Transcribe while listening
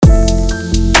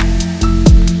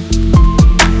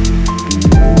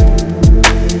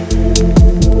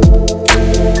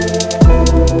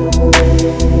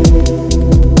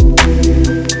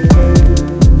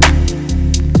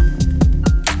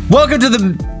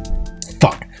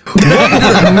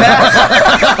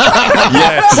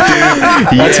Yes,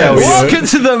 dude. That's how we do it. Welcome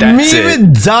to the That's Meme it.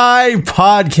 and Die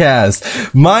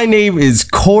podcast. My name is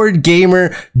Cord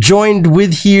Gamer, joined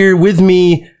with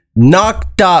me,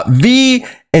 Knock.V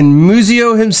and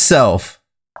Muzio himself.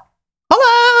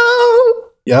 Hello.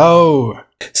 Yo.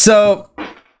 So,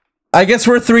 I guess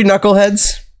we're three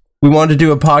knuckleheads. We wanted to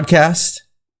do a podcast,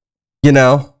 you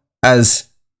know, as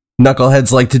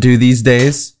knuckleheads like to do these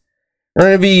days.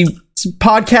 We're going to be some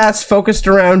podcasts focused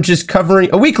around just covering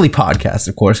a weekly podcast,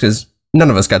 of course, because none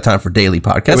of us got time for daily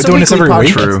podcasts. We're doing this every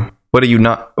week? True. What are you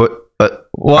not? What?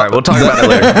 All right, we'll talk about it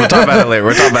later. We'll talk about it later.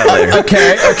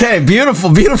 Okay.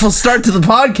 Beautiful start to the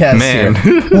podcast. Man.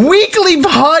 Here. Weekly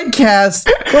podcast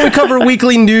where we cover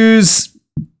weekly news,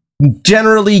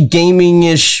 generally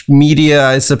gaming-ish media,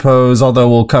 I suppose, although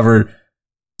we'll cover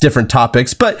different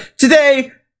topics. But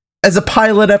today, as a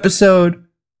pilot episode,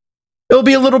 it'll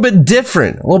be a little bit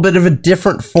different, a little bit of a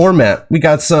different format. We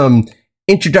got some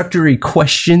introductory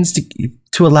questions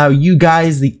to allow you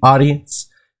guys, the audience,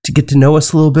 to get to know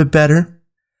us a little bit better.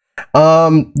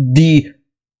 The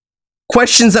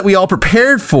questions that we all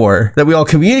prepared for, that we all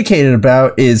communicated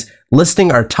about, is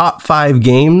listing our top 5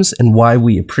 games and why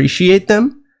we appreciate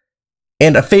them,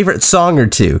 and a favorite song or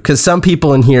two, because some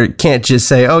people in here can't just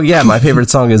say, oh yeah, my favorite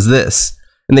song is this,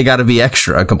 and they got to be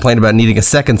extra and complain about needing a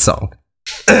second song.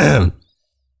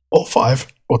 Or 5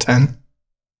 or 10.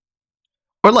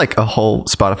 Or like a whole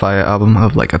Spotify album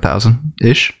of like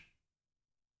 1,000-ish.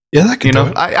 Yeah, that could You do know,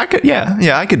 it. I could.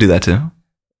 Yeah, I could do that too.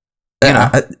 You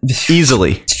know,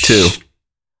 easily too.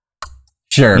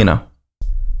 Sure. You know.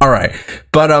 All right,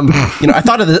 but you know, I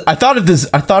thought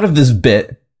of this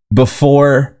bit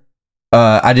before.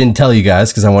 I didn't tell you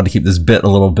guys because I wanted to keep this bit a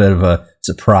little bit of a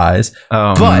surprise.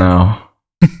 Oh But- no.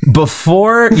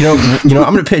 Before you know,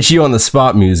 I'm going to pitch you on the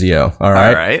spot, Muzio. All right.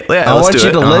 All right. Yeah. I let's want do you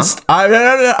it. to list.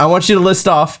 I want you to list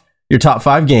off your top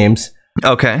 5 games,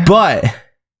 Okay. but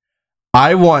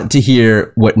I want to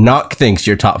hear what Knock thinks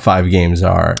your top 5 games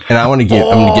are, and I'm going to give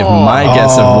my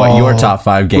guess of what your top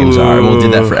 5 games are, and we'll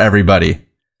do that for everybody.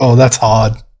 Oh, that's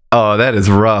hard. Oh, that is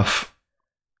rough.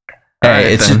 Hey, All right,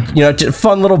 it's then. just, just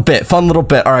fun little bit.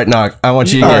 All right, Knock. I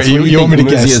want you to All guess. right, What do you want think me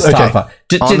to guess? Museo's Okay. top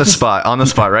 5? On the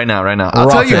spot, right now. I'll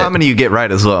Rough tell you it. how many you get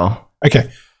right as well.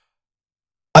 Okay.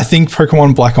 I think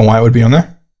Pokemon Black and White would be on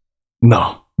there.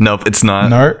 Nope, it's not.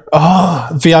 No. Oh,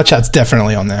 VR Chat's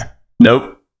definitely on there.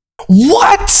 Nope.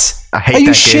 What? I hate Are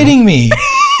you that game. shitting me?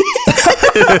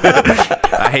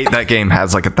 I hate that game.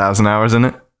 Has like 1,000 hours in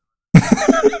it.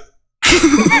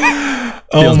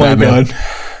 Oh Feels my bad, man.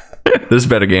 god. There's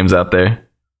better games out there.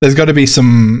 There's got to be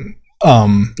some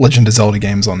Legend of Zelda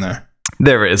games on there.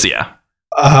 There is, yeah.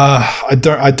 I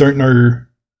don't know.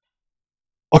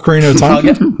 Ocarina of I'll Time.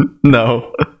 get-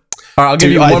 No. All right, I'll give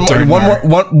Dude, you I one don't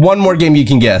know. one more game you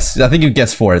can guess. I think you've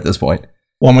guessed 4 at this point.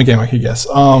 One more game I could guess.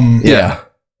 Yeah.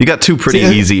 You got 2 pretty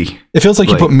See, easy. It feels like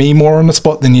you Like- put me more on the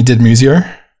spot than you did Muzio.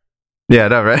 Yeah,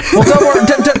 no, right? Well,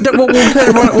 don't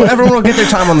worry. Everyone will get their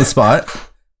time on the spot.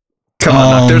 Come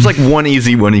on, Knock. There's like one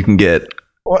easy one you can get.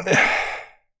 What?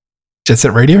 Jet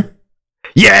Set Radio?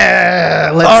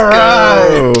 Yeah, let's All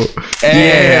go.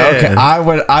 Hey, Yeah. okay.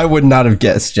 I would not have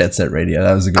guessed Jet Set Radio.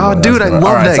 That was a good Oh, one. dude, I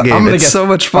love that game. It's so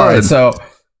much fun. All right, so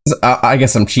I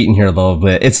guess I'm cheating here a little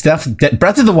bit. It's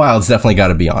Breath of the Wild's definitely got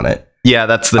to be on it. Yeah,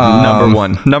 that's the Um,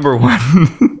 number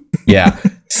one. Yeah.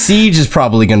 Siege is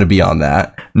probably going to be on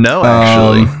that. No,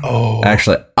 actually. Oh.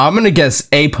 Actually, I'm going to guess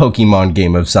a Pokemon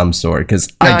game of some sort because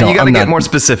You gotta get more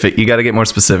specific. You gotta get more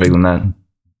specific than that.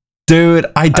 Dude,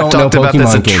 I don't know talked about Pokemon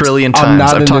this a games. trillion I'm times.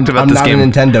 not I've talked about this I'm game. not a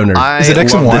Nintendo nerd. I Is it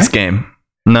X and love Y? this game.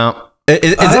 No.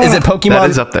 Is it Pokemon? That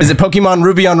is up there. Is it Pokemon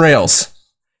Ruby on Rails?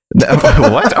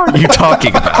 What are you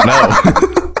talking about?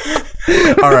 No.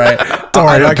 All right. Don't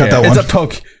worry, don't I got care. that one.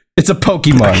 It's a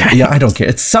Pokemon. Yeah, I don't care.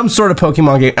 It's some sort of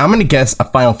Pokemon game. I'm going to guess a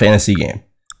Final Fantasy game.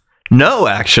 No,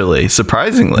 actually,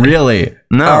 surprisingly. Really?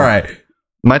 No. All right.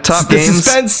 My top The games.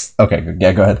 suspense. Okay,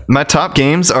 yeah, go ahead. My top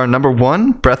games are number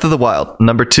 1, Breath of the Wild.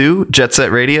 Number 2, Jet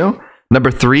Set Radio.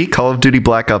 Number 3, Call of Duty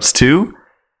Black Ops 2.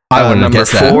 I wouldn't have Number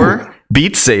guessed that. 4,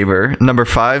 Beat Saber. Number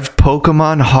 5,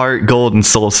 Pokemon Heart Gold and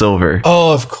Soul Silver.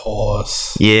 Oh, of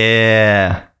course.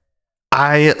 Yeah.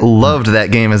 I loved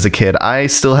that game as a kid. I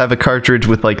still have a cartridge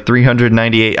with like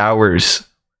 398 hours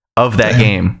of that Damn.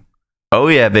 game. Oh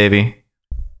yeah, baby.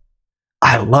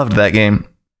 I loved that game.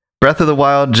 Breath of the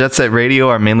Wild, Jet Set Radio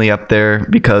are mainly up there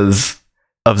because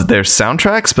of their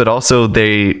soundtracks, but also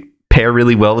they pair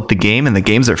really well with the game, and the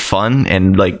games are fun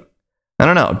and like, I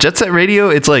don't know. Jet Set Radio,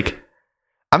 it's like,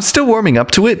 I'm still warming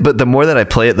up to it, but the more that I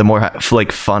play it, the more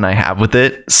like fun I have with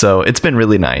it. So it's been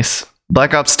really nice.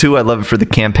 Black Ops 2, I love it for the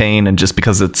campaign and just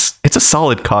because it's it's a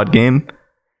solid COD game.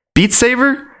 Beat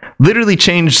Saber literally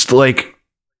changed like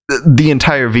the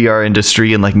entire VR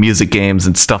industry and like music games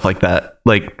and stuff like that.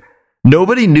 Like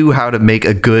nobody knew how to make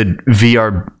a good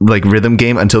VR like rhythm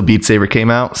game until Beat Saber came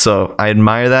out. So I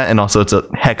admire that, and also it's a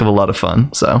heck of a lot of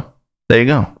fun. So there you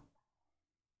go.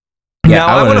 Yeah,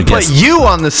 now I want to put you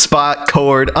on the spot,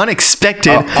 Cord.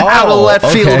 Unexpected, out of left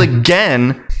field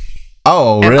again.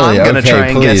 Oh, and really? I'm gonna try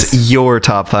and guess your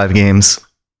top 5 games.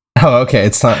 Oh, okay.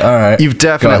 It's not all right. You've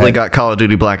definitely got Call of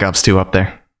Duty Black Ops 2 up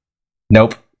there.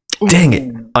 Nope. Dang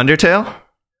it. Undertale?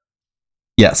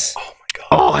 Yes. Oh my god.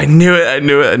 Oh, I knew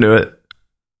it.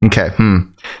 Okay.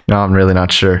 No, I'm really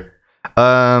not sure.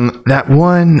 That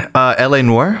one, LA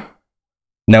Noire?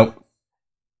 Nope.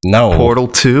 No. Portal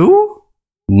 2?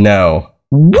 No.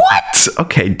 What?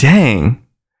 Okay, dang.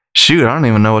 Shoot, I don't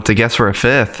even know what to guess for a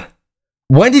 5th.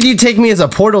 When did you take me as a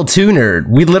Portal 2 nerd?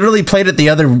 We literally played it the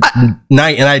other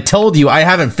night, and I told you I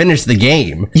haven't finished the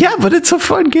game. Yeah, but it's a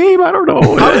fun game. I don't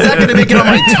know. How is that going to make it on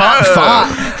my top 5?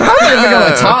 How is that going to make it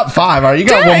on my top 5? All right, you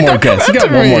got one more guess. You got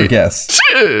one more guess.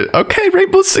 Shit. Okay,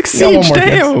 Rainbow Six Siege.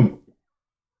 Damn.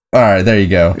 All right, there you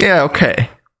go. Yeah, okay.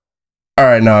 All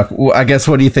right, Nock. I guess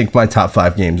what do you think my top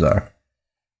 5 games are?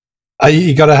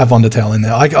 You got to have Undertale in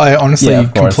there. I honestly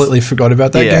completely forgot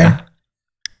about that game.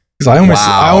 Because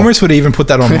I almost would even put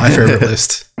that on my favorite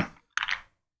list.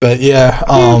 But yeah,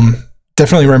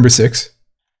 definitely Rainbow Six.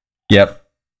 Yep.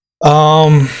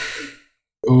 Ooh,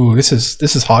 this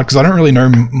is hard because I don't really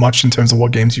know much in terms of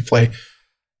what games you play.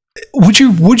 Would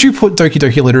you put Doki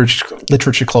Doki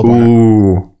Literature Club on it?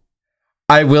 Ooh.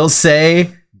 I will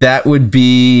say that would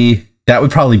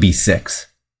probably be 6.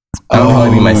 That would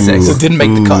probably be my 6. So it didn't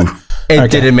make the cut.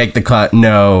 It didn't make the cut.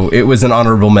 No, it was an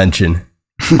honorable mention.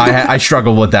 I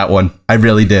struggled with that one. I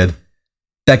really did.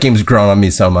 That game's grown on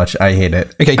me so much. I hate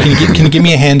it. Okay, can you give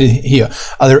me a hand here?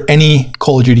 Are there any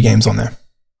Call of Duty games on there?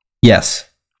 Yes,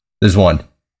 there's one.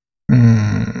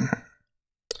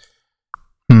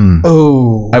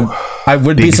 Oh, I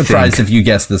would be surprised if you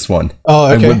guessed this one.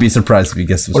 Oh, okay. I would be surprised if you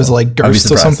guessed this one. Was it like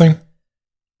Ghost or something?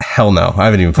 Hell no, I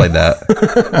haven't even played that.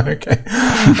 Okay.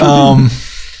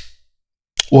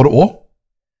 World at War?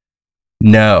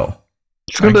 No.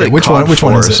 Okay, which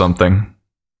one is it? Something.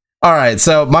 All right,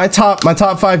 so my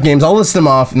top 5 games, I'll list them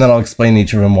off and then I'll explain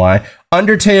each of them why.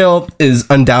 Undertale is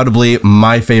undoubtedly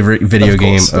my favorite video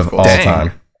game of all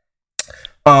time.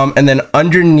 And then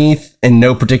underneath, in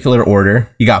no particular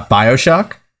order, you got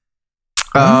BioShock.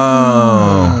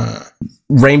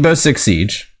 Rainbow Six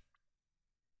Siege.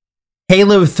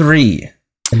 Halo 3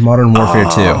 and Modern Warfare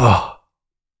 2.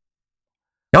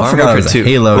 Y'all forgot I was a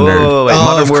Halo nerd. Wait,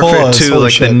 Modern Warfare 2, Holy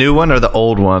like shit. the new one or the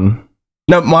old one?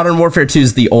 No, Modern Warfare 2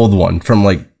 is the old one from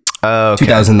like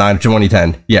 2009 to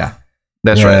 2010. Yeah.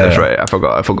 That's right. I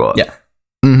forgot. Yeah.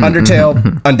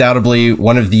 Undertale, undoubtedly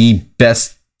one of the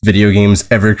best video games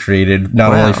ever created,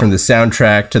 not only from the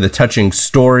soundtrack to the touching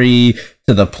story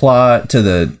to the plot to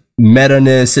the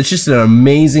meta-ness. It's just an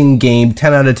amazing game,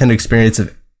 10 out of 10 experience.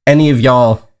 If any of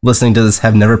y'all listening to this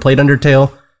have never played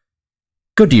Undertale,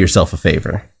 go do yourself a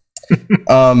favor.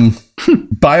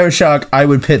 BioShock, I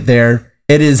would put there.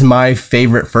 It is my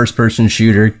favorite first-person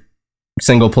shooter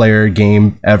single-player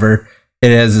game ever.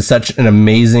 It has such an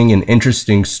amazing and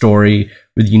interesting story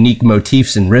with unique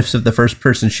motifs and riffs of the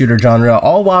first-person shooter genre,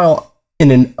 all while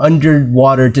in an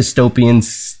underwater dystopian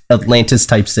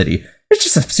Atlantis-type city. It's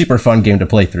just a super fun game to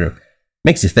play through.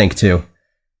 Makes you think, too.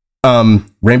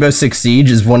 Rainbow Six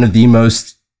Siege is one of the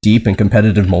most deep and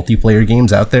competitive multiplayer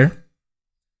games out there.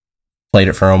 Played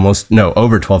it for over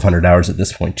 1,200 hours at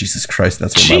this point. Jesus Christ,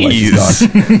 that's where my life is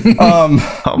gone.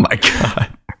 Oh my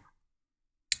god.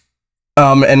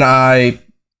 And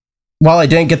while I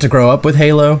didn't get to grow up with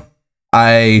Halo,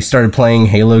 I started playing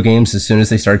Halo games as soon as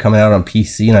they started coming out on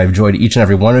PC, and I've enjoyed each and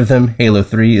every one of them. Halo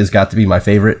 3 has got to be my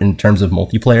favorite in terms of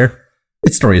multiplayer.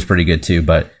 Its story is pretty good too,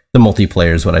 but the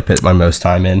multiplayer is what I put my most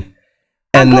time in.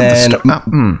 And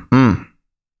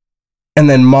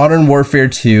then Modern Warfare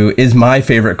 2 is my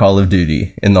favorite Call of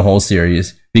Duty in the whole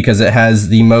series because it has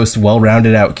the most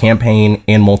well-rounded out campaign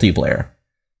and multiplayer,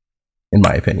 in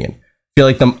my opinion.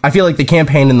 I feel like the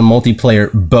campaign and the multiplayer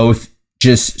both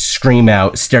just scream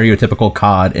out stereotypical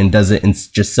COD and does it in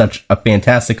just such a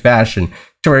fantastic fashion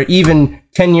to where even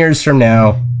 10 years from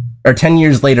now, or 10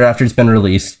 years later after it's been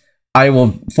released, I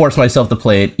will force myself to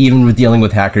play it, even with dealing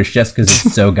with hackers, just because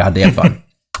it's so goddamn fun.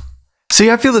 See,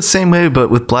 I feel the same way, but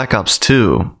with Black Ops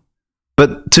 2.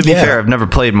 But to be fair, I've never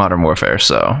played Modern Warfare,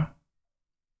 so...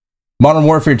 Modern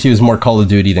Warfare 2 is more Call of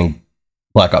Duty than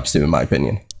Black Ops 2, in my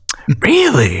opinion.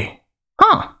 Really?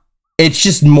 Huh. It's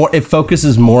just more... It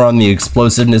focuses more on the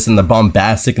explosiveness and the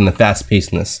bombastic and the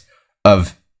fast-pacedness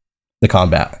of the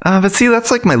combat. But see,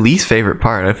 that's like my least favorite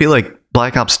part. I feel like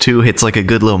Black Ops 2 hits like a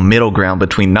good little middle ground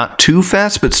between not too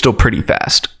fast, but still pretty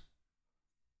fast.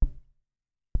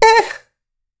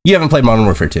 You haven't played Modern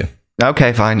Warfare 2.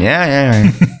 Okay, fine.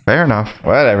 Yeah. Fair enough.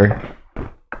 Whatever.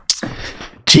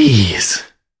 Jeez.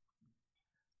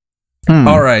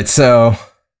 All right, so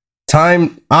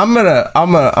time. I'm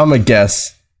gonna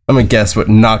guess what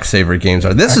Nock's favorite games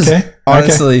are. This is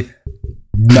honestly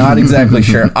not exactly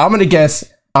sure. I'm gonna guess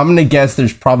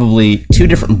there's probably 2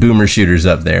 different boomer shooters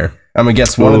up there. I'm gonna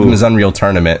guess one of them is Unreal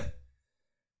Tournament.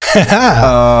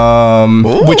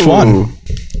 Which one?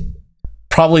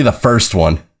 Probably the first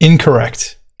one.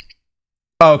 Incorrect.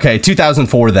 Okay,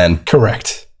 2004 then.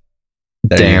 Correct.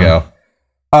 There you go.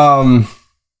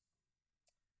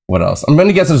 What else? I'm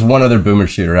gonna guess there's one other boomer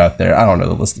shooter out there. I don't know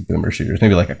the list of boomer shooters.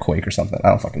 Maybe like a Quake or something. I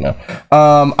don't fucking know.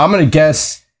 I'm gonna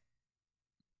guess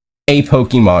a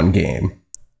Pokemon game.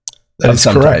 That is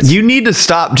correct. You need to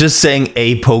stop just saying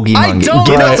a Pokemon game. I don't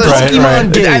know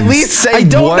Pokemon games. At least say I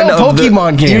don't one know of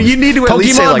Pokemon games. You need to at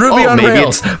least say like, Ruby on maybe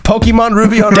Rails. Pokemon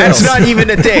Ruby on Rails. That's not even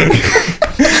a thing.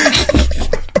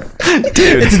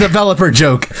 Dude. It's a developer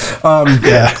joke.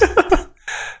 Yeah.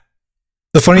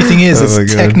 The funny thing is,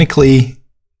 it's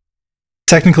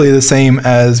technically the same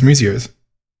as Museo's.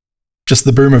 Just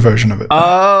the boomer version of it.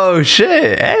 Oh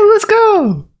shit! Hey, let's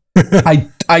go.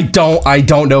 I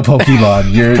don't know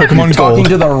Pokemon. You're talking Gold.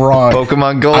 to the wrong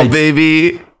Pokemon Gold,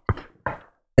 baby.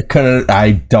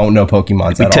 I don't know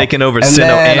Pokemon at all. Taking over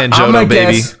Sinnoh and Johto,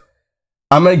 baby.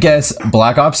 I'm gonna guess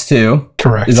Black Ops 2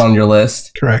 Correct. is on your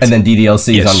list. Correct. And then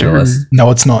DDLC is on your list. No,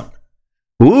 it's not.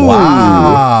 Ooh.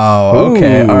 Wow.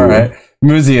 Okay. Ooh. All right.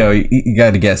 Muzio, you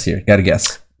got to guess here. Got to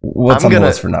guess. What's on the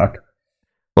list for Nock?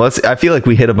 Well, I feel like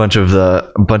we hit a bunch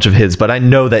of his, but I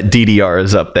know that DDR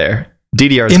is up there.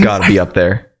 DDR's got to be up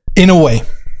there. In a way.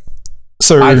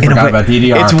 So I forgot about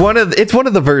DDR. It's one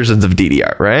of the versions of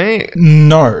DDR, right?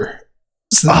 No.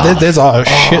 So there's a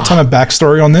shit ton of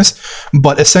backstory on this,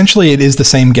 but essentially it is the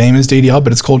same game as DDR,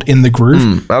 but it's called In the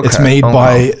Groove. Okay. It's made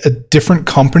by a different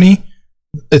company.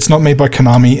 It's not made by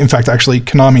Konami. In fact, actually,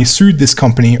 Konami sued this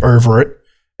company over it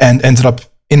and ended up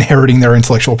inheriting their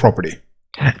intellectual property.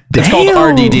 It's called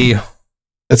RDD.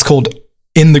 It's called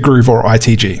In the Groove or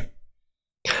ITG.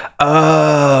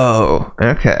 Oh,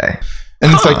 okay.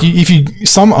 And in fact,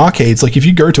 some arcades, like if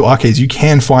you go to arcades, you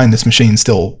can find this machine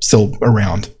still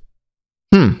around.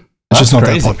 It's just not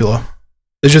that popular.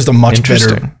 It's just a much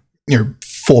better,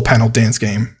 4-panel dance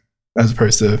game as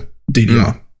opposed to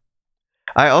DDR.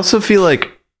 I also feel like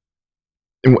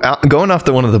going off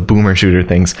one of the boomer shooter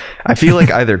things, I feel like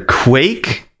either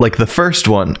Quake, like the first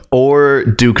one, or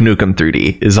Duke Nukem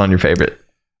 3D is on your favorite.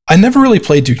 I never really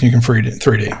played Duke Nukem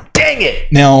 3D. Dang it!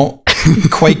 Now,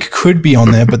 Quake could be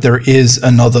on there, but there is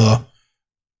another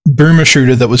boomer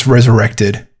shooter that was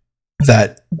resurrected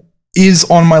that is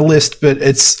on my list, but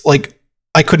it's like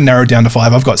I couldn't narrow it down to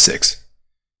 5. I've got 6.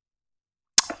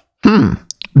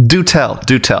 Do tell.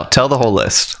 Tell the whole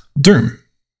list. Doom.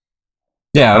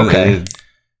 Yeah. Okay.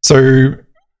 So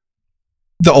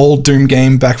the old Doom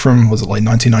game back from, was it like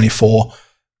 1994?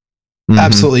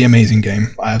 Absolutely amazing game.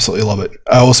 I absolutely love it.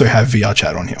 I also have VR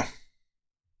chat on here.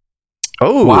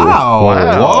 Oh wow!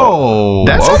 Whoa!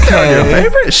 That's okay. Your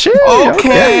favorite shit.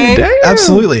 Okay. Damn.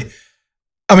 Absolutely.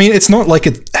 I mean, it's not like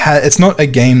it's not a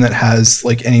game that has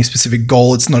like any specific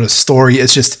goal. It's not a story.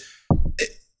 It's just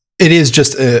it is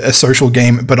just a social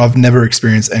game. But I've never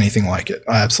experienced anything like it.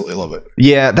 I absolutely love it.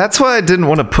 Yeah, that's why I didn't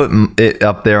want to put it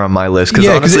up there on my list because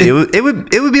honestly,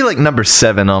 it would be like number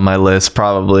 7 on my list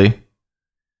probably.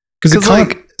 Because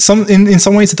in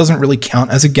some ways it doesn't really count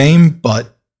as a game,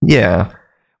 but yeah.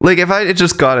 Like, if I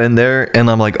just got in there and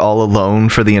I'm, like, all alone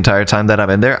for the entire time that I'm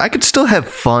in there, I could still have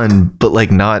fun, but, like,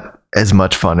 not as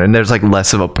much fun. And there's, like,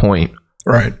 less of a point.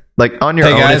 Right. Like, on your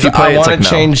own, guys, if you play, it's like,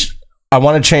 I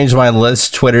want to change my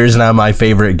list. Twitter's now my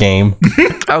favorite game.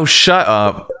 Oh, shut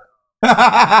up.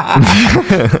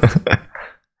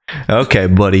 Okay,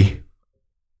 buddy.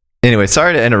 Anyway,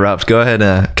 sorry to interrupt. Go ahead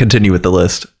and continue with the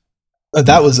list.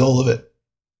 That was all of it.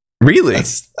 Really?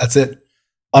 That's it.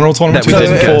 Unreal Tournament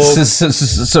 2004.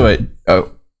 So wait.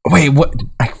 Oh, wait. What?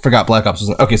 I forgot Black Ops was.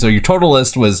 Okay, so your total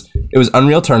list was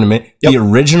Unreal Tournament, the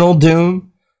original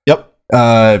Doom. Yep.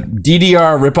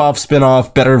 DDR ripoff,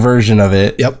 spinoff, better version of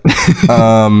it. Yep.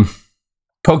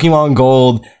 Pokemon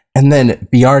Gold, and then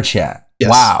VR chat. Yes.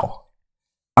 Wow.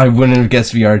 I wouldn't have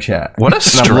guessed VR chat. What a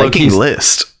striking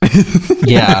list.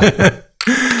 Yeah.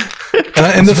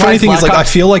 And the funny thing is, like, I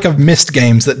feel like I've missed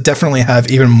games that definitely have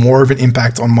even more of an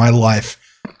impact on my life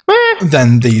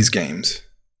than these games.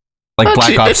 Like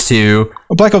Black Ops 2.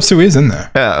 Well, Black Ops 2 is in there.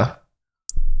 Yeah.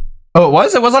 Oh, it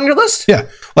was? It was on your list? Yeah.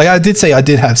 Like I did say I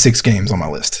did have 6 games on my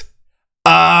list.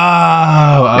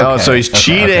 Oh, okay. Oh, so he's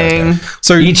cheating. Okay.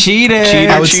 So he cheated.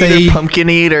 Cheater, I would say pumpkin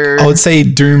eater. I would say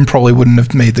Doom probably wouldn't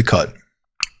have made the cut.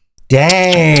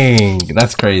 Dang.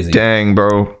 That's crazy. Dang,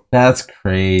 bro. That's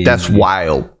crazy. That's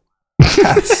wild.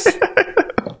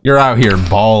 You're out here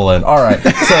balling. All right.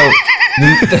 So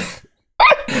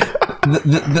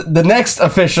the next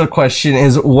official question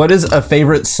is, what is a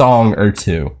favorite song or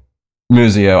two?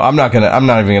 Muzio. I'm not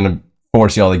even gonna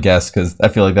force y'all to guess because I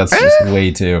feel like that's just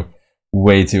way too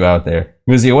out there.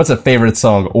 Muzio, what's a favorite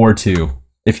song or two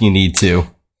if you need to?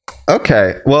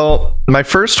 Okay. Well, my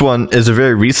first one is a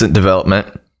very recent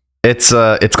development. It's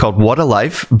called What a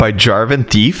Life by Jarvan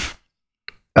Thief.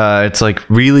 It's like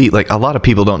really, like, a lot of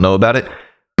people don't know about it,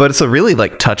 but it's a really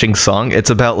like touching song. It's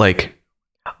about like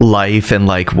life and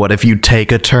like, what if you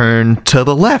take a turn to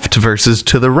the left versus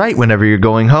to the right whenever you're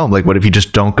going home? Like, what if you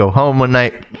just don't go home one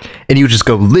night and you just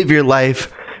go live your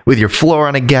life with your floor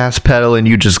on a gas pedal and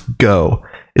you just go?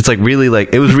 It's like really,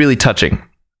 like, it was really touching.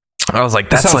 I was like,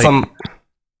 that's like,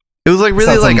 it was like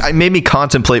really like, it made me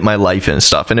contemplate my life and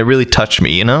stuff, and it really touched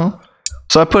me, you know?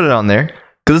 So I put it on there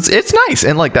because it's nice,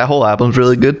 and like that whole album's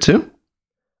really good too.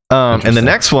 And the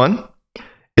next one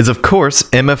is, of course,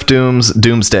 MF Doom's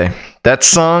Doomsday. That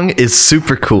song is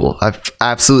super cool. I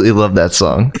absolutely love that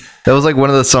song. That was like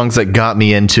one of the songs that got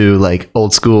me into like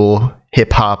old school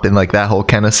hip hop and like that whole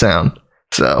kind of sound.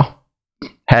 So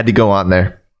had to go on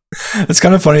there. It's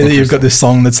kind of funny that you've got this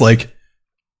song that's like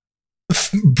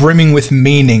brimming with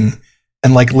meaning,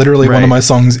 and like literally one of my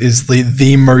songs is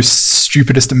the most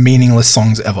stupidest, meaningless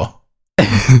songs ever.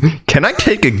 Can I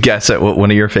take a guess at what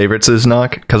one of your favorites is,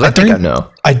 Knock? Because I think I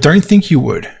know. I don't think you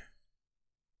would.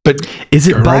 But is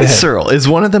it by Searle? Is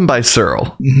one of them by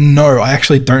Searle? No, I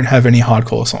actually don't have any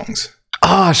hardcore songs.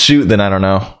 Oh, shoot. Then I don't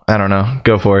know.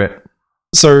 Go for it.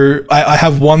 So I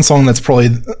have one song that's probably,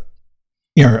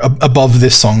 you know, above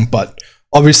this song, but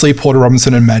obviously Porter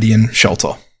Robinson and Maddie and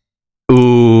Shelter.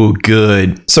 Ooh,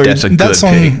 good. So that's a that good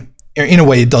song, pick. In a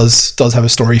way, it does have a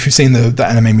story. If you've seen the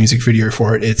anime music video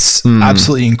for it, it's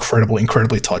absolutely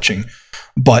incredibly touching.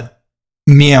 But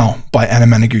Meow by Anna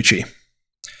Managuchi.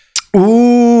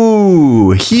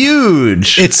 Ooh,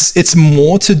 huge. It's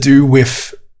more to do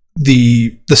with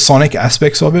the sonic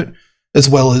aspects of it, as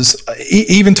well as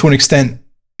even to an extent,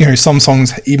 you know, some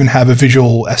songs even have a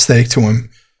visual aesthetic to them,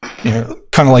 you know,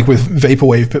 kind of like with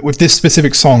Vaporwave. But with this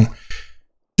specific song,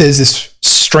 there's this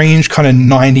strange kind of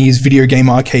 90s video game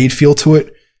arcade feel to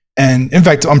it. And in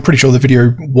fact, I'm pretty sure the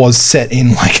video was set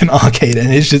in like an arcade, and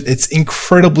it's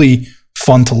incredibly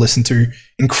fun to listen to,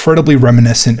 incredibly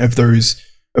reminiscent of those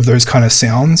kind of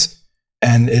sounds.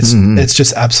 And it's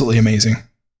just absolutely amazing.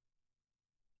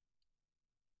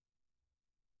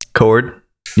 Cord,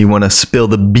 you want to spill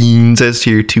the beans as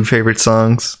to your two favorite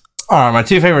songs? My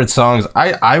two favorite songs.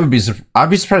 I'd be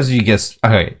surprised if you guessed.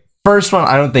 Okay, first one,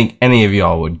 I don't think any of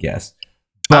y'all would guess.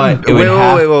 But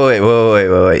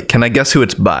wait. Can I guess who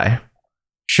it's by?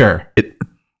 Sure.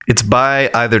 It's by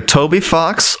either Toby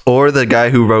Fox or the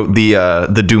guy who wrote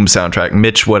the Doom soundtrack,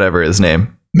 Mitch, whatever his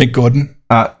name. Mick Gordon.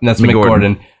 That's Mick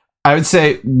Gordon. I would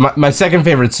say my second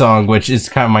favorite song, which is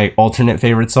kind of my alternate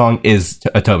favorite song, is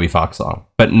a Toby Fox song,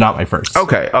 but not my first.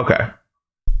 Okay.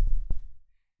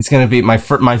 It's gonna be my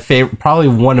favorite, probably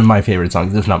one of my favorite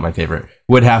songs, if not my favorite,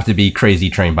 would have to be "Crazy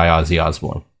Train" by Ozzy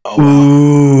Osbourne.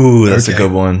 Ooh, that's a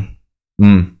good one.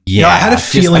 Yeah, I had a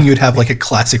feeling you'd have like a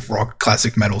classic rock,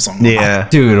 classic metal song. Yeah,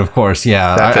 dude, of course,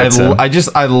 yeah.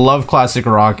 I love classic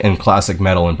rock and classic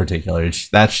metal in particular.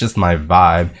 That's just my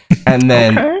vibe. And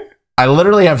then I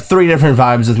literally have 3 different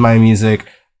vibes with my music.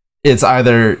 It's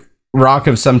either rock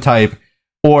of some type,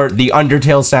 or the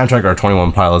Undertale soundtrack, or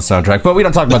 21 Pilots soundtrack. But we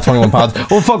don't talk about 21 Pilots.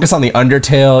 We'll focus on the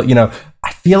Undertale. You know,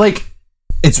 I feel like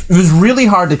it was really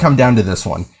hard to come down to this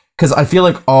one, because I feel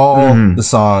like all the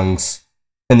songs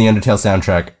in the Undertale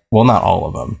soundtrack, well, not all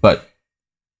of them, but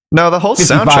no, the whole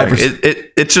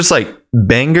soundtrack, it's just like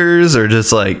bangers, or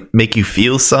just like make you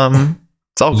feel some.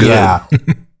 It's all good.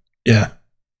 Yeah.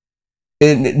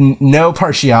 No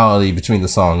partiality between the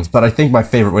songs, but I think my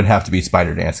favorite would have to be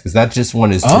Spider Dance, because that just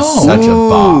one is just such a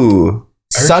bop.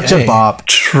 Such a bop.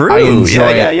 True. I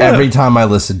enjoy it every time I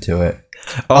listen to it.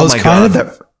 Oh my god.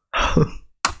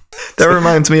 That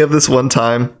reminds me of this one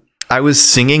time. I was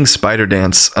singing Spider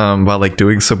Dance while like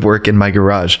doing some work in my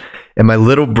garage, and my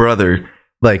little brother,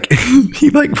 like he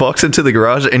like walks into the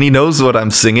garage and he knows what I'm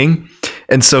singing,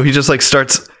 and so he just like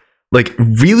starts like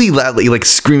really loudly like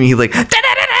screaming. He like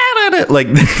like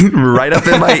right up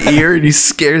in my ear, and he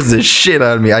scares the shit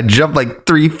out of me. I jumped like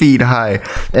 3 feet high,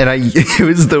 and it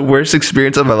was the worst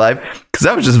experience of my life because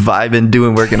I was just vibing,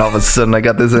 doing work, and all of a sudden I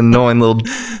got this annoying little.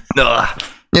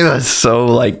 It was so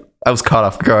like I was caught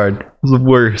off guard. It was the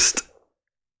worst.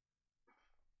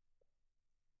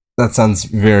 That sounds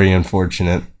very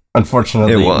unfortunate.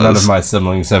 Unfortunately, none of my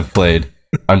siblings have played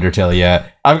Undertale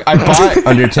yet. I bought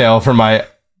Undertale for my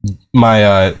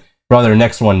brother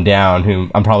next one down,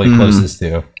 whom I'm probably closest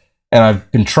to, and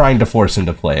I've been trying to force him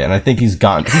to play, and I think he's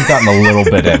gotten a little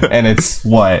bit in, and it's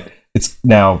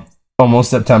now almost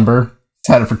September. It's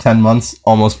had it for 10 months,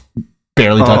 almost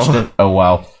barely touched it. Oh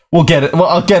wow. We'll get it. Well,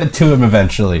 I'll get it to him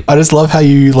eventually. I just love how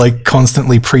you like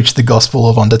constantly preach the gospel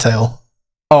of Undertale.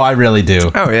 Oh, I really do.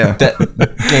 Oh yeah, that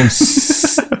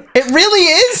game's. It really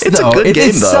is. It's though. a good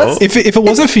game, though. If it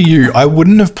wasn't for you, I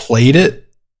wouldn't have played it.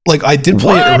 Like I did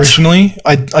play it originally.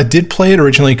 I did play it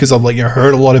originally because I've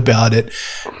heard a lot about it,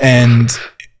 and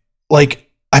like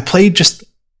I played just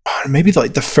maybe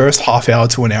like the first half hour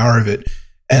to an hour of it,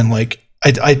 and like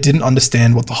I didn't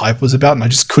understand what the hype was about, and I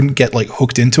just couldn't get like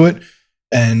hooked into it.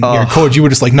 And Cord, you were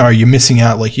just like, no, you're missing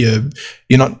out. Like you're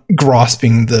not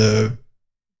grasping the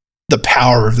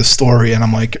power of the story. And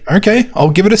I'm like, okay, I'll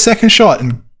give it a second shot.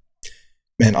 And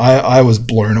man, I was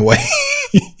blown away.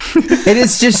 It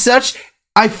is just such.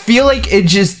 I feel like it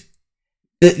just.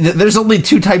 There's only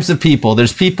 2 types of people.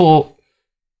 There's people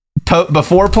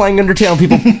before playing Undertale and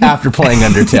people after playing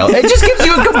Undertale. It just gives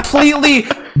you a completely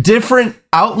different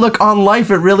outlook on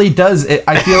life. It really does.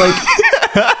 I feel like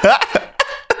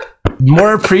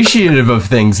more appreciative of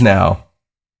things now.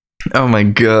 Oh my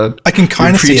god! I can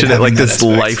kind of see it like this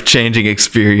life-changing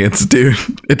experience, dude.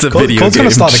 It's a video Cole's game.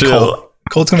 Gonna start a cult.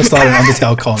 Cole's gonna start an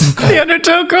Undertale cult. The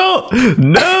Undertale cult.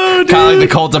 No, dude. Kind of like the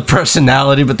cult of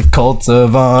personality, but the cult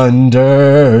of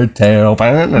Undertale.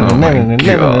 Oh my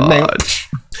god!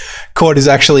 Cord is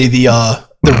actually the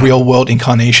real world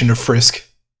incarnation of Frisk.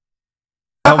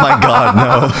 Oh my god,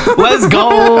 no. Let's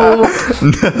go.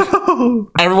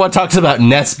 No. Everyone talks about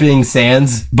Ness being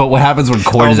Sans, but what happens when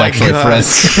Cord is actually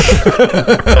Frisk?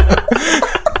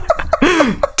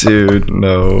 Dude,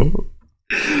 no.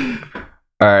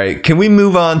 All right, can we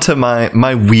move on to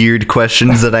my weird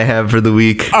questions that I have for the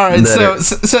week? All right, so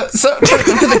for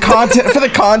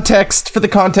the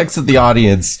context of the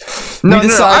audience, no,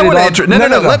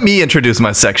 let me introduce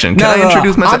my section. Can I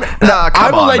introduce my section?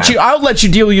 I'll let you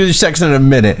deal with your section in a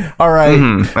minute. All right,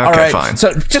 Okay, all right. fine.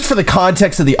 So just for the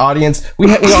context of the audience, we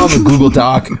all have a Google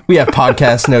Doc. We have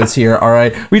podcast notes here. All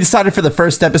right, we decided for the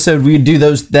first episode we would do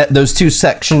those 2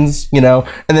 sections, and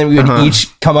then we would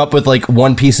each come up with like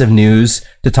one piece of news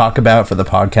to talk about for the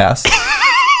podcast.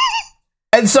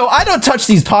 And so I don't touch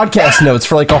these podcast notes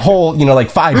for like a whole,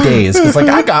 5 days. Because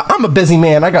like I'm a busy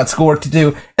man. I got schoolwork to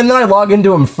do. And then I log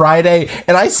into them Friday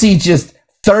and I see just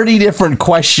 30 different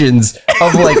questions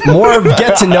of like more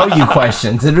get to know you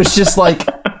questions. It was just like,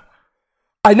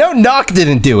 I know Knock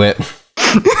didn't do it.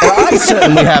 And I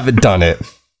certainly haven't done it.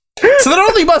 So there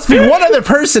only must be one other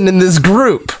person in this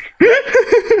group.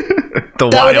 The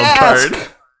wild card.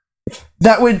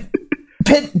 That would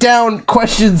pit down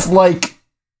questions like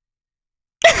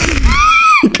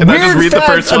Can I just read the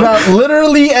first one? About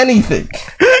literally anything.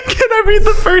 Can I read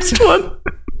the first one?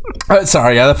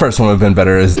 Sorry, the first one would have been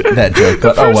better as that joke,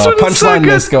 but oh well. Punchline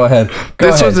this, go ahead.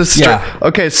 This was a straight.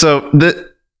 Okay, so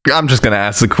I'm just gonna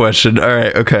ask the question. All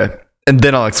right, okay, and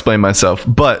then I'll explain myself.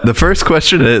 But the first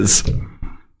question is: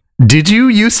 did you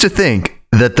used to think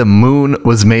that the moon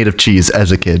was made of cheese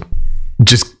as a kid?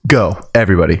 Just go,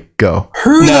 everybody, go.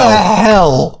 Who the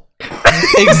hell?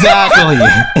 Exactly.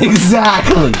 Like,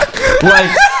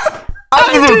 I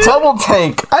had to do a double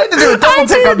take. On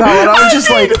that one. I was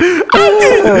just like,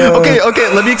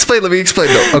 okay. Let me explain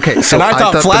though. Okay, so and I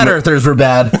thought flat earthers were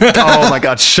bad. Oh my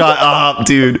god, shut up,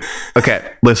 dude.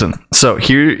 Okay, listen. So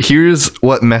here's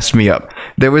what messed me up.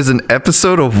 There was an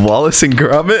episode of Wallace and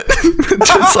Gromit,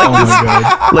 just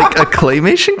like a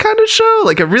claymation kind of show,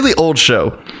 like a really old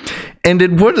show. And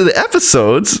in one of the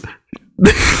episodes,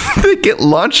 they get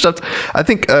launched up. I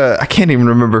think I can't even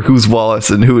remember who's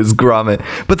Wallace and who is Gromit,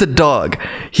 but the dog.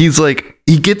 He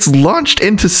gets launched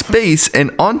into space and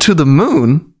onto the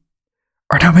moon.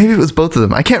 Or no, maybe it was both of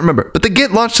them. I can't remember. But they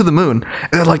get launched to the moon,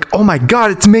 and they're like, "Oh my god,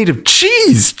 it's made of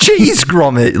cheese,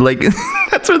 Gromit!" Like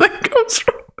that's where that comes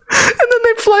from. And then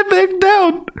they fly back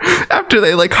down after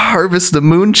they like harvest the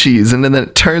moon cheese, and then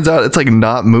it turns out it's like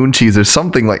not moon cheese or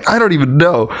something, like I don't even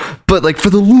know. But like for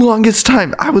the longest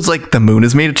time, I was like, the moon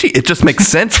is made of cheese. It just makes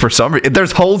sense for some reason.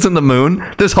 There's holes in the moon.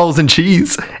 There's holes in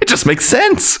cheese. It just makes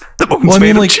sense. The moon's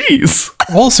made of cheese.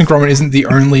 Wallace and Gromit isn't the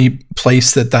only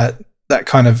place that that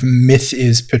kind of myth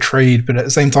is portrayed, but at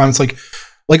the same time, it's like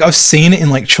I've seen it in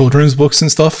like children's books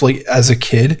and stuff, like as a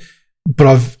kid,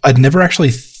 but I'd never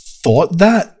actually thought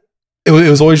that. It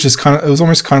was always just it was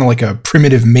almost kind of like a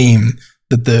primitive meme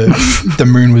that the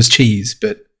moon was cheese,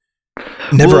 but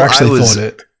never actually thought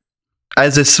it.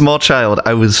 As a small child,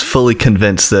 I was fully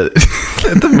convinced that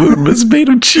the moon was made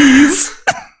of cheese.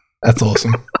 That's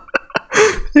awesome.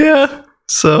 Yeah.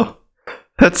 So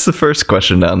that's the first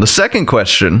question down. The second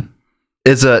question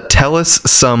is tell us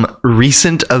some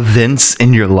recent events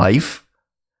in your life.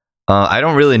 I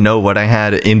don't really know what I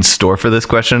had in store for this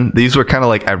question. These were kind of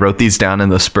like I wrote these down in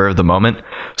the spur of the moment.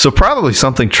 So probably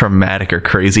something traumatic or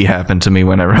crazy happened to me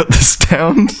when I wrote this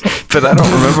down, but I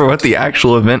don't remember what the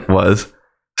actual event was.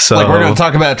 So like we're going to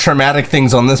talk about traumatic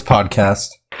things on this podcast.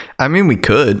 I mean, we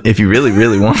could if you really,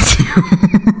 really want to.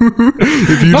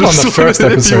 If you not on the first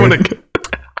episode.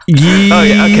 Oh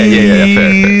yeah, okay, yeah,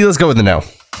 fair. Let's go with the no.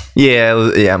 Yeah.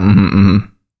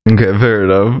 Okay, fair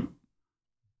enough.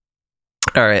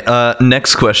 All right.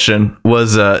 Next question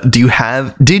was: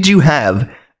 did you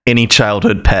have any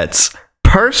childhood pets?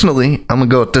 Personally, I'm gonna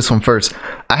go with this one first.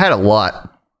 I had a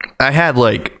lot. I had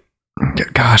like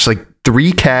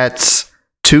 3 cats,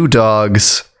 2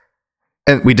 dogs,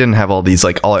 and we didn't have all these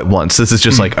like all at once. This is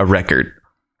just like a record.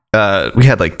 We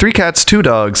had like 3 cats, 2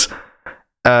 dogs,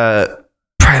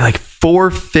 probably like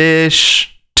 4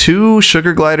 fish, 2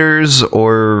 sugar gliders,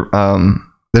 or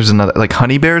there's another like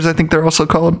honey bears. I think they're also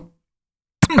called.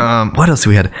 What else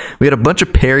we had? We had a bunch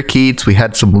of parakeets. We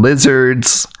had some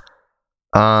lizards.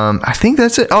 I think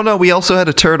that's it. Oh no, we also had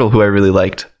a turtle who I really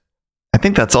liked. I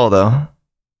think that's all though.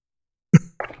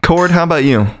 Cord, how about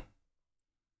you?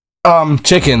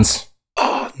 Chickens.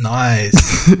 Oh,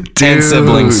 nice. And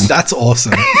siblings. That's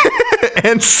awesome.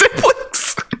 And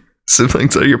siblings.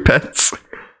 Siblings are your pets.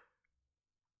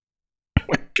 Oh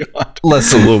my god.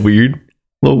 Listen, a little weird.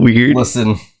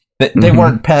 Listen, they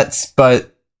weren't pets, but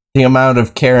the amount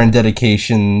of care and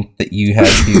dedication that you had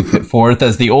to put forth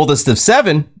as the oldest of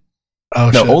 7.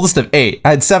 Oldest of 8. I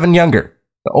had 7 younger.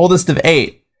 The oldest of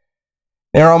 8.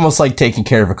 They're almost like taking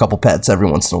care of a couple pets every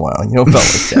once in a while. You know, felt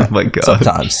like that. Oh my god.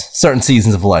 Sometimes. Certain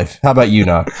seasons of life. How about you,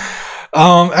 Nog?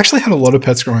 Actually had a lot of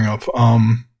pets growing up.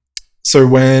 So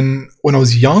when I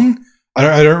was young,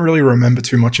 I don't really remember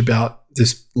too much about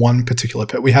this one particular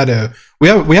pet. We had a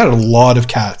lot of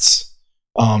cats.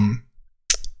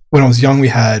 When I was young, we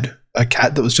had a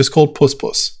cat that was just called Puss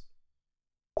Puss.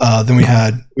 Then we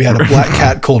had a black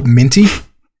cat called Minty.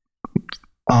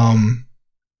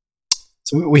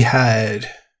 So we had,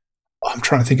 I'm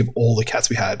trying to think of all the cats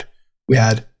we had. We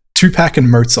had Tupac and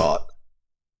Mozart.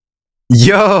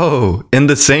 Yo, in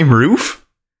the same roof?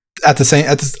 After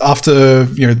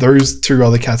those 2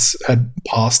 other cats had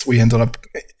passed, we ended up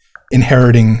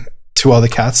inheriting 2 other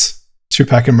cats,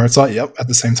 Tupac and Mozart. Yep, at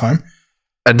the same time.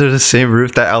 Under the same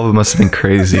roof? That album must have been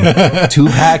crazy.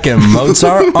 Tupac and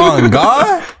Mozart on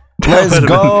God? Let's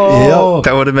go.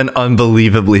 That would have been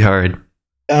unbelievably hard.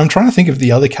 And I'm trying to think of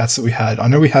the other cats that we had. I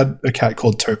know we had a cat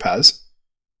called Topaz.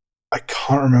 I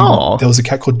can't remember. Aww. There was a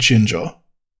cat called Ginger.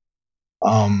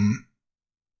 I'm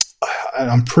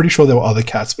pretty sure there were other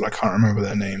cats, but I can't remember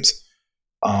their names.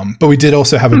 But we did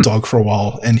also have a dog for a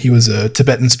while, and he was a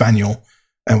Tibetan Spaniel,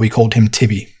 and we called him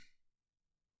Tibby.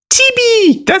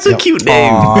 Tibby! That's a cute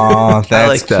name. Aww, that's I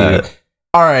like cute. that.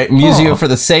 All right, Musio, for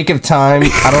the sake of time,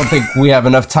 I don't think we have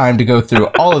enough time to go through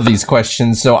all of these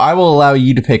questions, so I will allow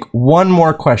you to pick one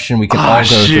more question we can all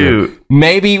go through.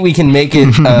 Maybe we can make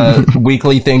it a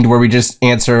weekly thing to where we just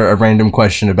answer a random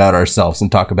question about ourselves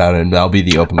and talk about it, and that'll be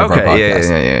the opening of our podcast.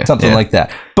 Yeah. Something like that.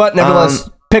 But nevertheless,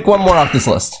 pick one more off this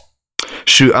list.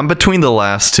 Shoot, I'm between the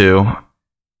last 2.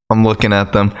 I'm looking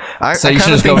at them. So you should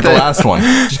just go with the last one.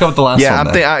 Just go with the last one.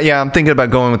 I'm thinking about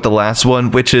going with the last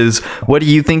one, which is, what do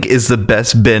you think is the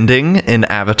best bending in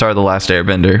Avatar: The Last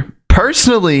Airbender?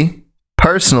 Personally,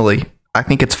 I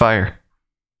think it's fire.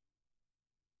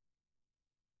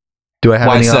 Do I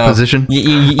have any opposition?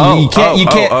 You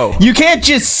can't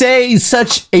just say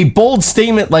such a bold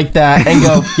statement like that and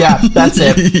go, yeah, that's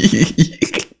it.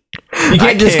 You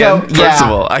can't just go,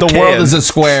 the world is a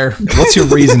square. What's your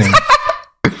reasoning?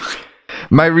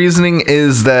 My reasoning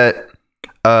is that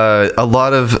a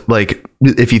lot of, like,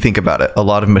 if you think about it, a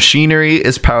lot of machinery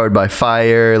is powered by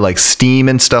fire, like steam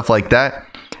and stuff like that.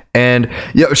 And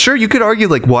yeah, sure, you could argue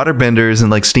like water benders and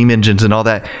like steam engines and all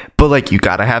that, but like you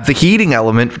gotta have the heating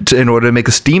element in order to make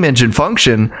a steam engine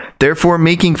function. Therefore,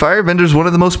 making firebenders one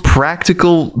of the most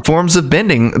practical forms of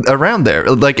bending around there.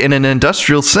 Like in an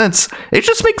industrial sense, it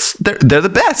just makes they're the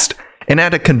best. And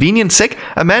at a convenience sake,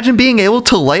 imagine being able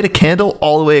to light a candle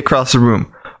all the way across the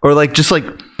room, or like just like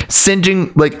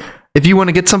singeing like if you want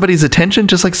to get somebody's attention,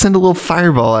 just like send a little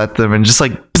fireball at them and just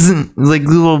like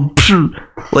little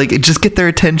like just get their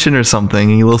attention or something.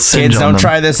 And you little kids, don't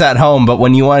try this at home, but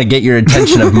when you want to get your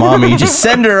attention of mommy, you just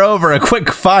send her over a quick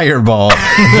fireball.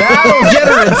 That'll get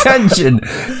her attention.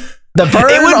 The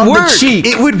burn on the cheek.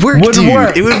 It would work,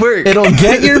 dude. It would work. It'll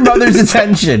get your mother's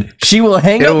attention. She will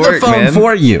hang up the phone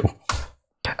for you.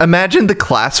 Imagine the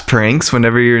class pranks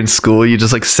whenever you're in school. You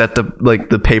just like set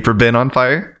the paper bin on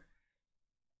fire.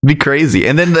 Be crazy,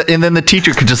 and then the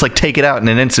teacher could just like take it out in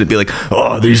an instant, be like,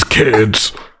 "Oh, these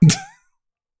kids." It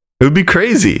would be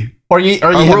crazy. Our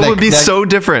world would be so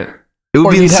different. It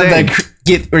would be insane.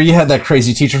 Or you had that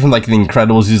crazy teacher from like The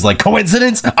Incredibles who's like,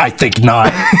 "Coincidence? I think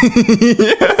not."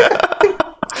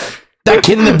 That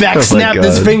kid in the back snapped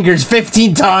his fingers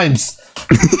 15 times.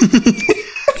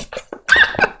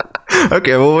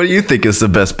 Okay, well, what do you think is the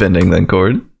best bending then,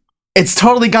 Cord? It's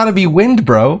totally got to be wind,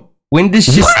 bro. Wind is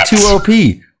just too OP.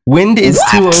 Wind is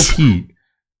too OP.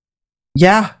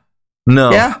 Yeah.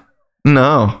 No. Yeah.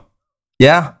 No.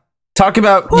 Yeah. Talk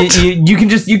about you can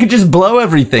just blow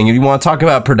everything. If you want to talk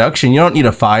about production, you don't need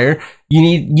a fire. You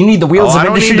need the wheels of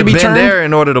industry to be turned. I don't need to bend air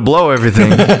in order to blow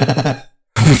everything.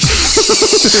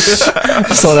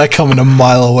 Saw that coming a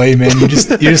mile away, man. You just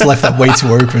left that way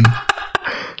too open.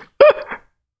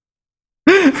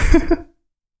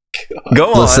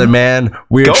 Go on. Listen, man,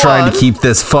 we're trying to keep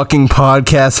this fucking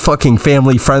podcast fucking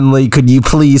family friendly. Could you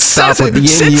please stop with the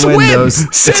innuendos?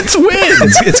 Since when?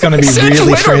 It's going to be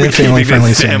really family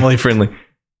friendly. Family friendly.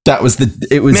 That was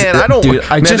it was. Man, I don't. Dude,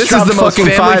 I man, just this is the most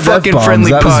family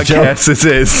friendly podcast this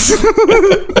is.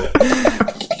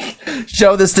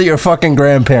 Show this to your fucking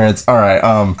grandparents. All right.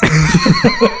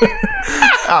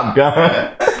 I'm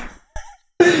gone.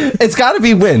 It's got to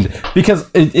be wind because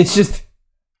it's just.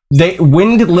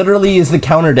 Wind literally is the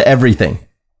counter to everything.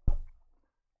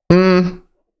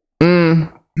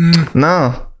 No.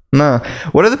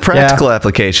 What are the practical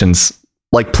applications?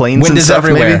 Like planes wind and is stuff,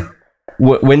 everywhere.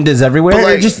 Wind is everywhere.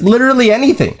 Like, just literally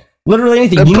anything. Literally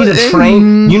anything. You need a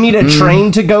train. You need a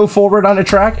train to go forward on a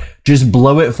track. Just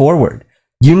blow it forward.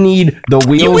 You need the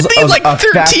wheels. You would need like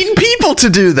 13 people to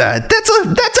do that. That's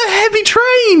a heavy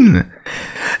train.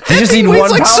 You just need one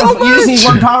powerful. You just need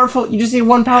one powerful. You just need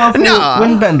one powerful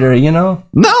windbender. You know.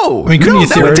 No. I mean, couldn't you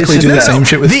theoretically do the same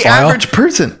shit with the fire? Average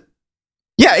person?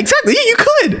 Yeah, exactly. Yeah, you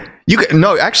could. You could.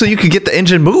 No, actually, you could get the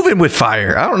engine moving with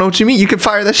fire. I don't know what you mean. You could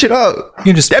fire that shit up.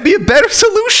 That'd be a better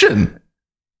solution.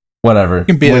 Whatever. It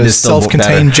can be a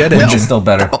self-contained jet engine. Wind is still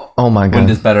better. Oh my god. Wind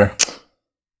is better.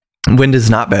 Wind is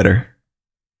not better.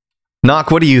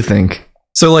 Knock, what do you think?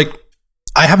 So, like,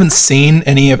 I haven't seen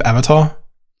any of Avatar.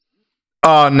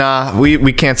 Oh, nah.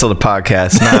 We canceled the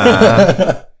podcast.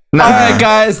 Nah. All right,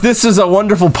 guys. This is a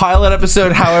wonderful pilot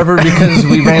episode. However, because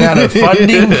we ran out of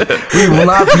funding, we will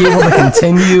not be able to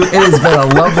continue. It has been a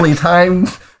lovely time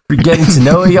for getting to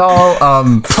know y'all.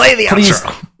 Play the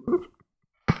outro.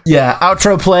 Yeah,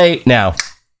 outro play now.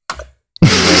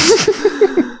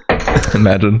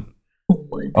 Imagine.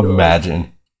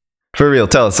 For real,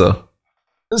 tell us so.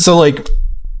 So, like,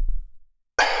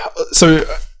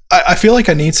 I feel like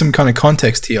I need some kind of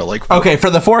context here. Like, okay, for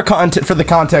the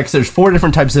context, there's 4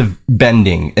 different types of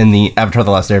bending in the Avatar: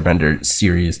 The Last Airbender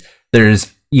series.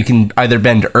 You can either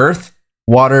bend earth,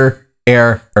 water,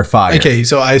 air, or fire. Okay,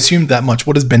 so I assumed that much.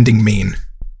 What does bending mean?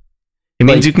 It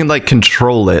means you can like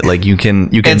control it. Like you can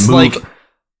move.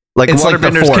 Like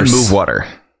waterbenders can move water.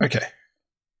 Okay.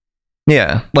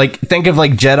 Yeah. Like think of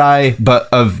like Jedi, but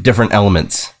of different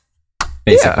elements.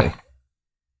 Basically.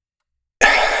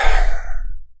 Yeah.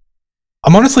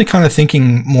 I'm honestly kind of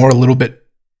thinking more a little bit,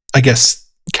 I guess,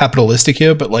 capitalistic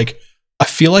here, but like I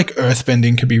feel like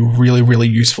earthbending could be really, really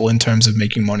useful in terms of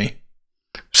making money.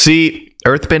 See,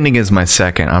 earthbending is my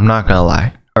second. I'm not gonna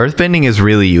lie. Earthbending is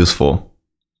really useful.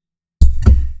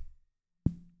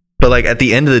 But like at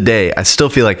the end of the day, I still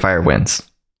feel like fire wins.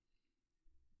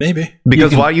 Maybe.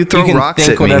 Because while you throw rocks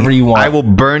at me, I will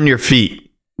burn your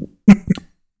feet.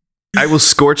 I will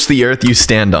scorch the earth you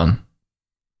stand on.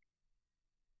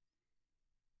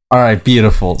 All right,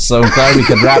 beautiful. So glad we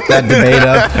could wrap that debate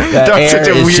up. That air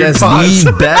is just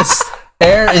the best.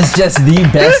 Air is just the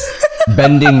best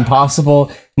bending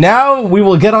possible. Now we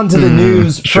will get onto the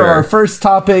news for our first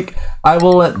topic. I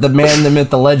will let the man, the myth,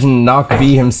 the legend, Knock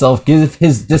V himself give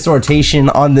his dissertation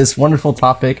on this wonderful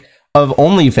topic of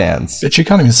OnlyFans. But you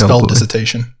can't even spell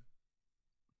dissertation.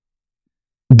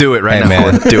 Do it right now,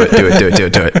 man. Do it.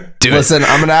 Listen,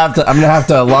 I'm gonna have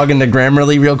to log into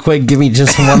Grammarly real quick. Give me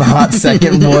just one hot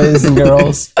second, boys and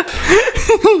girls.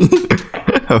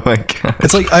 Oh my god!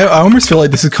 It's like I almost feel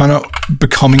like this is kind of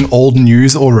becoming old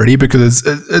news already because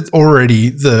it's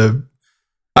already the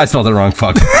I spelled it wrong.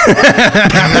 Fuck.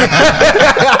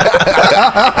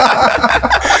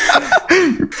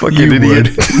 Fucking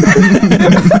idiot.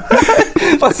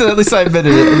 Listen, at least I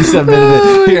admitted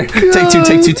it. Here,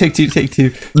 take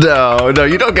two. No,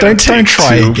 you don't get Don't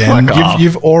try again.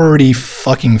 You've already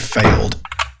fucking failed.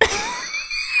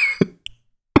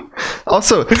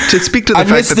 Also, to speak to the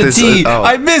fact that this...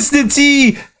 I missed the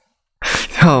T!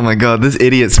 Oh my god, this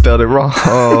idiot spelled it wrong.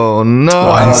 Oh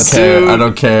no. I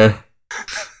don't care.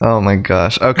 Oh my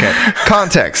gosh. Okay.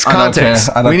 Context. I don't care.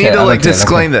 We need to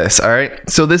disclaim this, all right?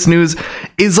 So this news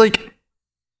is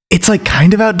it's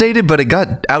kind of outdated, but it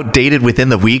got outdated within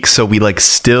the week, so we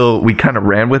kind of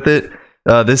ran with it.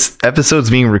 This episode's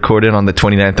being recorded on the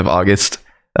 29th of August,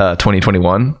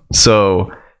 2021.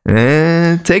 So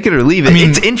take it or leave it. I mean,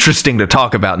 it's interesting to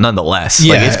talk about nonetheless.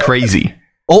 Yeah. It's crazy.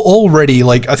 Already,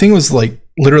 I think it was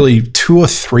literally 2 or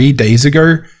 3 days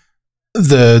ago,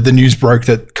 the news broke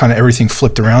that kind of everything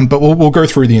flipped around, but we'll go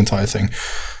through the entire thing.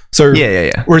 So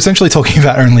yeah. We're essentially talking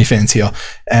about OnlyFans here,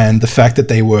 and the fact that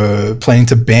they were planning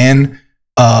to ban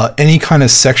any kind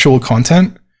of sexual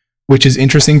content, which is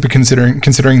interesting, but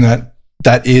considering that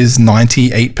is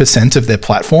 98% of their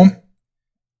platform.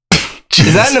 Jeez.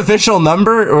 Is that an official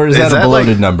number, or is that a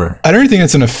bloated number? I don't think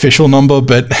it's an official number,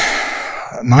 but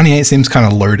 98 seems kind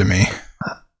of low to me.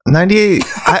 98,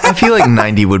 I feel like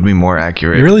 90 would be more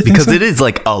accurate. You really think because so? It is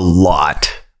a lot.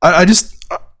 I just...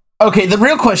 Okay, the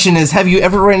real question is, have you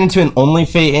ever ran into an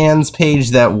OnlyFans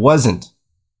page that wasn't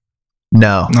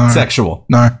sexual?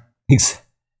 No.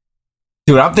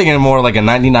 Dude, I'm thinking more like a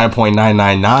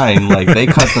 99.999. They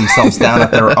cut themselves down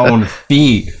at their own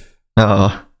feet.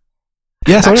 Oh.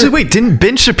 Yes. Actually, wait, didn't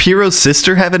Ben Shapiro's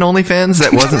sister have an OnlyFans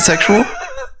that wasn't sexual?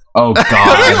 Oh, God.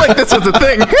 I feel like this was a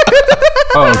thing.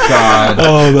 Oh, God.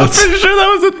 Oh, I'm pretty sure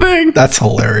that was a thing. That's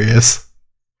hilarious.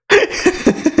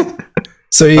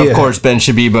 So, yeah. Of course, Ben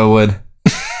Shabibo would.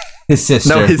 His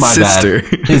sister. No, his sister.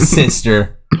 Bad. His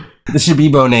sister. The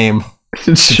Shabibo name.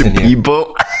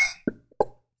 Shabibo.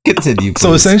 Continue, please.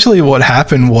 So, essentially what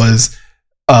happened was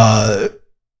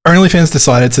OnlyFans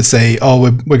decided to say,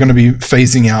 we're going to be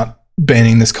phasing out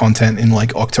banning this content in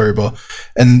October.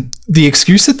 And the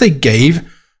excuse that they gave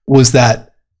was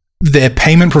that their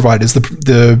payment providers,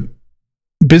 the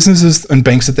businesses and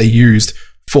banks that they used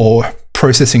for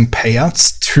processing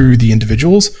payouts to the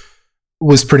individuals,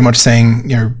 was pretty much saying,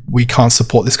 we can't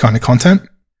support this kind of content.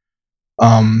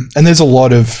 And there's a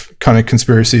lot of kind of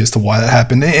conspiracy as to why that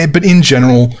happened. But in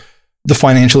general, the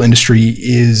financial industry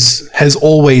has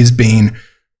always been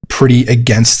pretty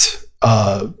against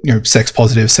sex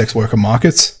positive, sex worker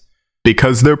markets.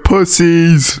 Because they're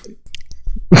pussies.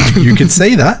 You could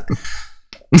say that.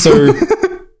 So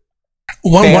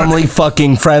family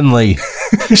fucking friendly.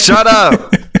 Shut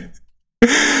up.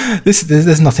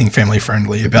 There's nothing family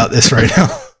friendly about this right now.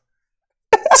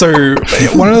 So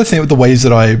one of the ways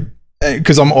that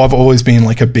because I've always been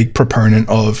a big proponent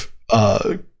of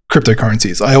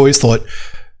cryptocurrencies. I always thought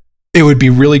it would be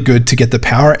really good to get the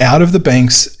power out of the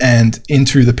banks and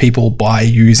into the people by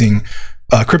using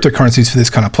cryptocurrencies for this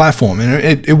kind of platform,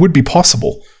 and it would be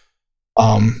possible.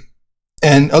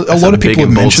 And a lot of people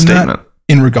have mentioned that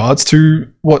in regards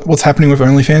to what's happening with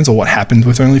OnlyFans, or what happened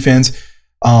with OnlyFans.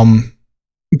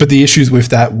 But the issues with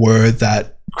that were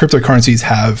that cryptocurrencies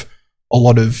have a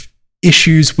lot of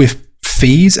issues with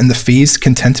fees, and the fees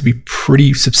can tend to be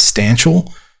pretty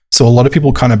substantial. So a lot of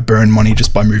people kind of burn money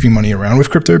just by moving money around with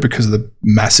crypto because of the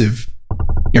massive,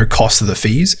 cost of the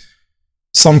fees.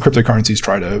 Some cryptocurrencies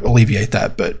try to alleviate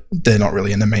that, but they're not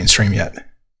really in the mainstream yet.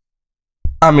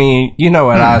 I mean, you know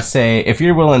what I say? If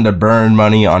you're willing to burn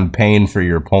money on paying for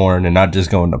your porn and not just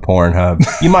going to Pornhub,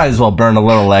 you might as well burn a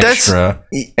little extra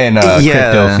in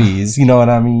crypto fees. You know what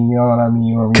I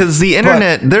mean? Because the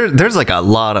internet, there's a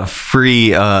lot of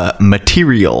free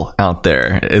material out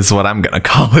there, is what I'm going to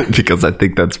call it, because I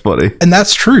think that's funny. And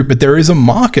that's true, but there is a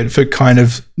market for kind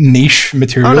of niche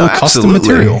material, custom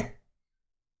material.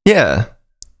 Yeah.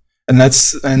 And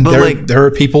there are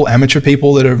people, amateur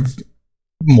people, that are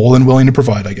more than willing to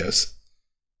provide, I guess.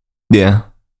 Yeah.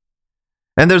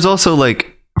 And there's also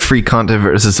free content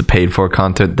versus a paid for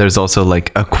content. There's also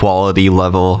a quality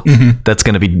level that's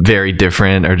going to be very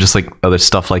different, or just other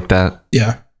stuff like that.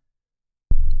 Yeah.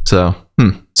 So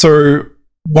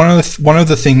one of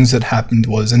the things that happened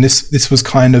was, and this was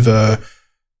kind of a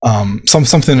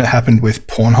something that happened with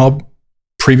Pornhub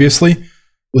previously,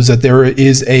 was that there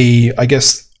is I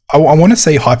guess I want to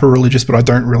say hyper-religious, but I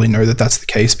don't really know that that's the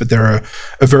case. But there are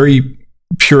a very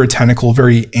puritanical,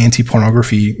 very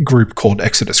anti-pornography group called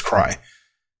Exodus Cry.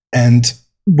 And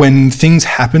when things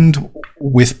happened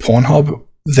with Pornhub,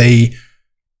 they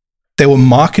were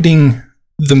marketing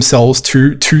themselves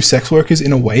to sex workers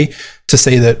in a way to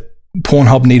say that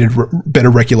Pornhub needed better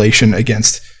regulation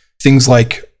against things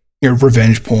like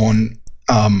revenge porn,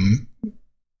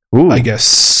 I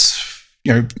guess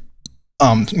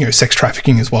sex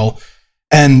trafficking as well,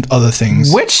 and other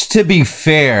things. Which, to be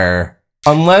fair,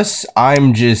 unless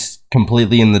I'm just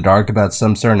completely in the dark about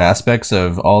some certain aspects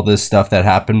of all this stuff that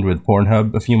happened with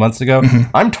Pornhub a few months ago,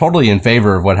 I'm totally in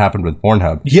favor of what happened with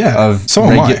Pornhub. Yeah, of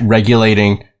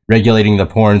regulating the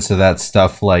porn so that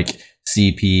stuff like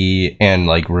CP and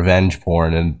like revenge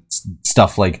porn and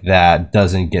stuff like that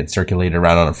doesn't get circulated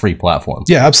around on a free platform.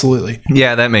 Yeah, absolutely.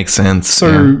 Yeah, that makes sense.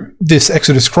 So this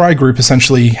Exodus Cry group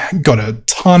essentially got a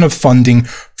ton of funding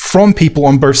from people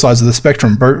on both sides of the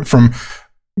spectrum, from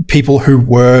people who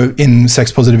were in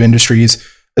sex positive industries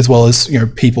as well as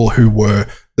people who were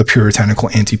the puritanical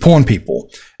anti-porn people,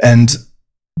 and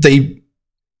they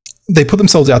put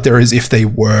themselves out there as if they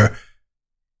were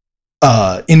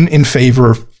in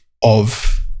favor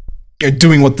of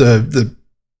doing what the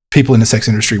people in the sex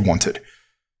industry wanted.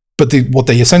 But what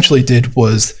they essentially did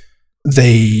was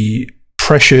they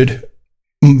pressured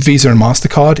Visa and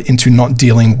MasterCard into not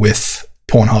dealing with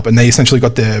Pornhub, and they essentially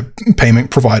got their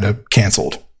payment provider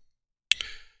cancelled.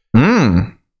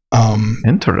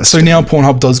 Interesting. So now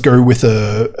Pornhub does go with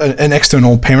an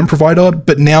external payment provider,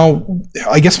 but now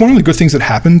I guess one of the good things that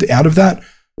happened out of that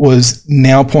was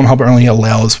now Pornhub only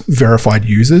allows verified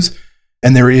users,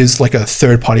 and there is like a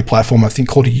third-party platform, I think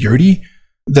called Yoti,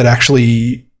 that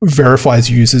actually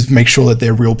verifies users, make sure that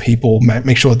they're real people,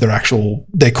 make sure that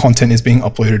their content is being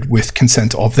uploaded with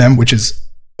consent of them, which is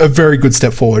a very good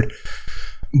step forward.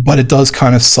 But it does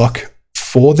kind of suck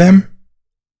for them.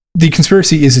 The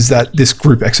conspiracy is that this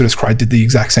group, Exodus Cry, did the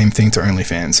exact same thing to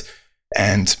OnlyFans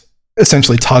and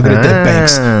essentially targeted their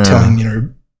banks,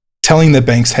 telling their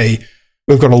banks, hey,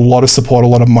 we've got a lot of support, a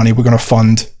lot of money, we're going to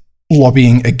fund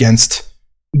lobbying against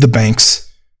the banks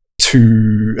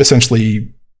to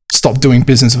essentially stop doing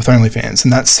business with OnlyFans.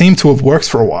 And that seemed to have worked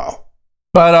for a while.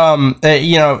 But,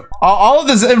 all of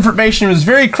this information was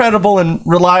very credible and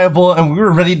reliable, and we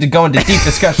were ready to go into deep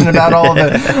discussion about all of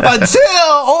it until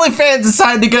OnlyFans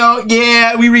decided to go,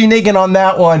 yeah, we reneging on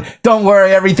that one. Don't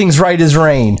worry, everything's right as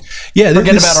rain. Yeah,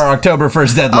 Forget about our October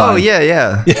 1st deadline. Oh,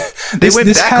 yeah. They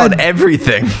went back on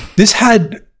everything. This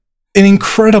had an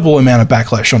incredible amount of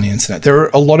backlash on the internet. There are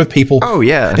a lot of people. Oh,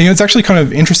 yeah. And, it's actually kind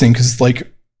of interesting because, like,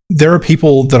 there are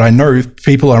people that I know,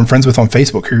 people that I'm friends with on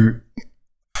Facebook who,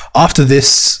 after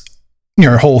this,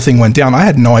 whole thing went down, I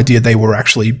had no idea they were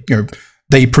actually,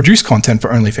 they produce content for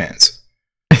OnlyFans.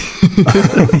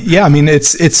 Yeah, I mean,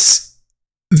 this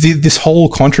whole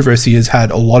controversy has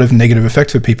had a lot of negative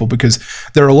effects for people because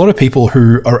there are a lot of people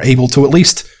who are able to at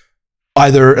least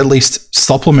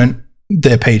supplement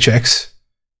their paychecks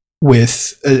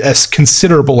with a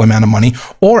considerable amount of money,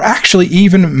 or actually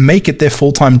even make it their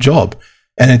full-time job.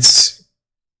 And it's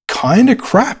kind of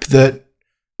crap that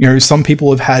some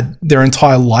people have had their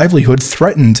entire livelihood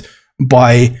threatened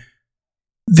by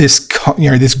this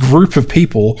group of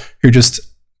people who just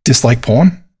dislike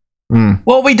porn.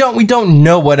 Well, we don't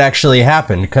know what actually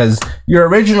happened because your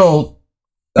original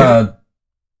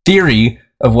theory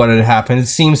of what had happened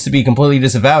seems to be completely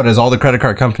disavowed, as all the credit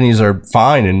card companies are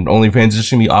fine and OnlyFans is just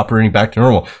going to be operating back to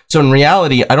normal. So in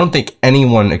reality, I don't think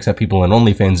anyone except people in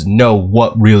OnlyFans know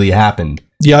what really happened.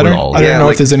 Yeah, I don't know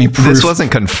if there's any proof. This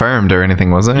wasn't confirmed or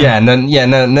anything, was it? Yeah, none of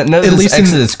this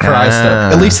Exodus Cry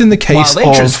stuff. At least in the case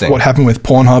of what happened with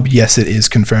Pornhub, yes, it is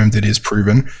confirmed, it is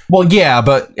proven. Well, yeah,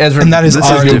 but that is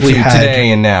arguably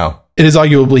today and now. It has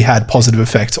arguably had positive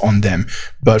effects on them,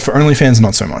 but for OnlyFans,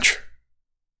 not so much.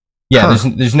 Yeah,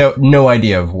 there's no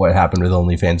idea of what happened with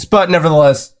OnlyFans, but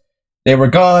nevertheless, they were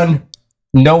gone.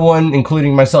 No one,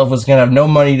 including myself, was going to have no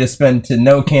money to spend to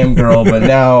no cam girl, but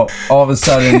now all of a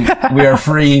sudden we are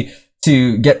free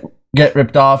to get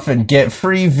ripped off and get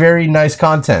free, very nice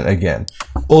content again.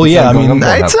 Well, yeah, I mean,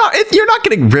 you're not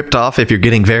getting ripped off if you're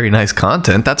getting very nice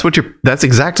content. That's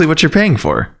exactly what you're paying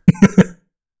for.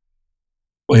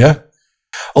 Well, yeah.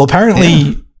 Well,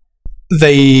 apparently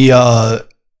they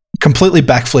completely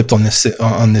backflipped on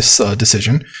this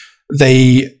decision.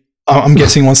 I'm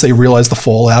guessing once they realized the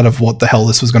fallout of what the hell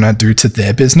this was going to do to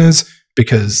their business,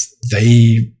 because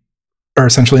they are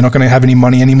essentially not going to have any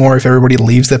money anymore if everybody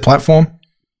leaves their platform.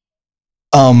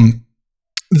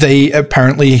 They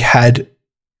apparently had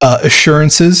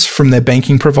assurances from their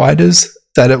banking providers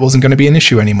that it wasn't going to be an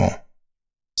issue anymore.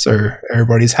 So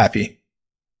everybody's happy.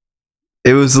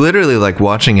 It was literally like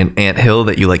watching an anthill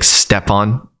that you like step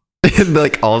on.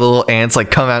 Like all the little ants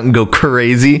like come out and go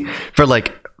crazy for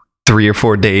like 3 or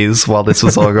 4 days while this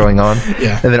was all going on.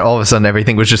 Yeah. And then all of a sudden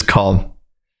everything was just calm.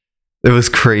 It was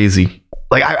crazy.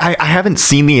 Like I haven't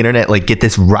seen the internet like get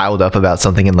this riled up about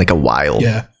something in like a while.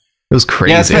 Yeah, it was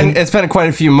crazy. Yeah, it's been quite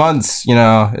a few months. You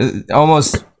know,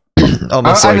 almost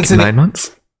like 9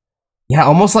 months. Yeah,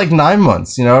 almost like 9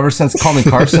 months. You know, ever since Call Me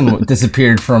Carson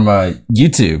disappeared from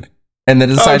YouTube, and then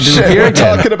decided to appear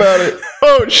again. Talking about it.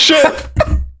 Oh shit.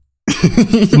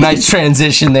 Nice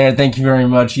transition there. Thank you very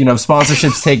much. You know,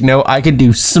 sponsorships take note. I can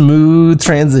do smooth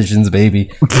transitions,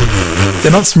 baby.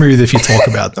 They're not smooth if you talk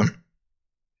about them.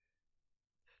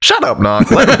 Shut up,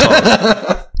 Knock. Let me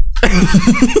talk.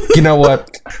 You know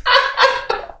what?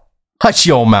 Hush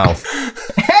your mouth.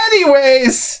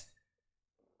 Anyways,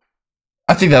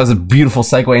 I think that was a beautiful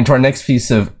segue into our next piece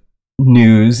of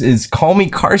news is Call Me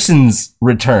Carson's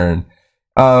return.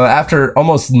 After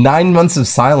almost 9 months of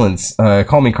silence,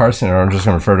 Call Me Carson, or I'm just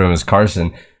going to refer to him as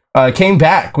Carson, came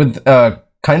back with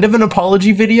kind of an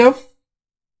apology video.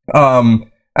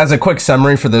 As a quick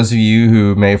summary for those of you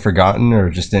who may have forgotten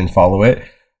or just didn't follow it,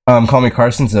 Call Me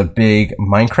Carson's a big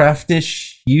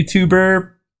Minecraft-ish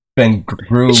YouTuber.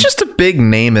 He's just a big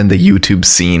name in the YouTube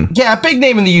scene. Yeah, big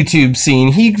name in the YouTube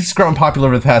scene. He's grown popular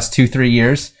over the past 2-3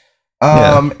 years.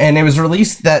 And it was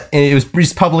released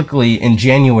publicly in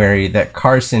January that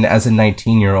Carson, as a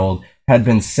 19-year-old, had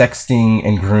been sexting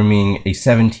and grooming a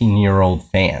 17-year-old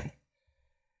fan.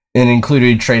 It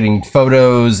included trading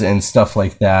photos and stuff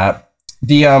like that.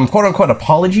 The quote-unquote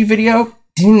apology video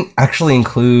didn't actually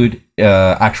include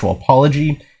actual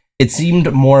apology. It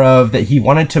seemed more of that he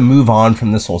wanted to move on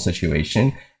from this whole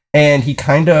situation, and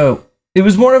it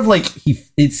was more of like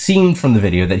it seemed from the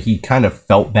video that he kind of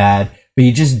felt bad, but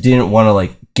he just didn't want to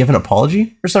like give an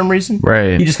apology for some reason.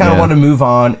 Right. He just kind of wanted to move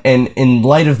on, and in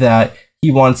light of that,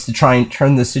 he wants to try and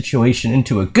turn this situation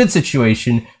into a good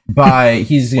situation by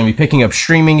he's going to be picking up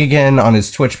streaming again on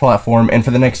his Twitch platform, and for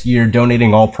the next year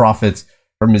donating all profits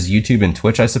from his YouTube and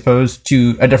Twitch, I suppose,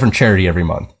 to a different charity every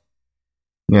month.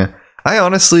 Yeah. I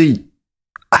honestly,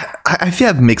 I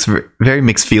feel very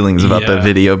mixed feelings about the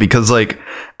video, because like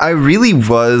I really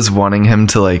was wanting him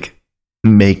to like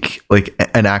make like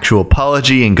an actual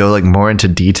apology and go like more into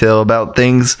detail about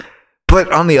things.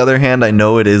 But on the other hand, I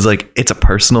know it is like it's a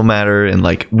personal matter, and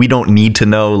like we don't need to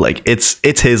know, like it's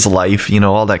his life, you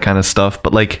know, all that kind of stuff.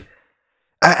 But like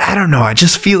I don't know, I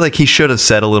just feel like he should have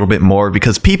said a little bit more,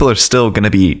 because people are still going to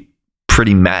be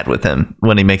pretty mad with him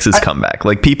when he makes his comeback.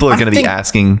 Like people are going to be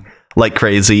asking like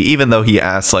crazy, even though he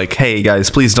asks like, hey guys,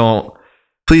 please don't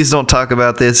talk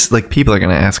about this. Like people are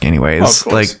going to ask anyways.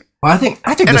 Well, I think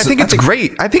it's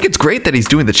great. I think it's great that he's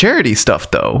doing the charity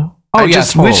stuff though. I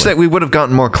just wish that we would have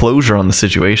gotten more closure on the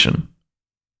situation.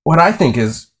 What I think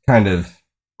is kind of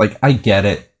like, I get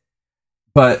it,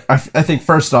 but I think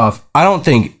first off, I don't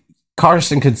think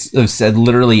Carson could have said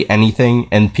literally anything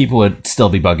and people would still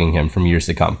be bugging him from years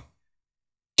to come,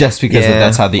 just because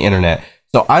that's how the internet.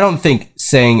 So I don't think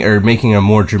saying or making a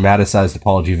more dramatized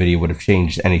apology video would have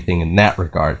changed anything in that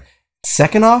regard.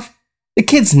 Second off, the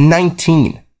kid's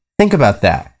 19. Think about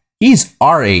that. He's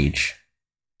our age.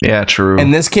 Yeah, true.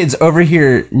 And this kid's over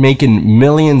here making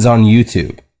millions on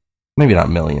YouTube. Maybe not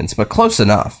millions, but close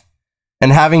enough.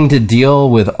 And having to deal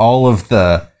with all of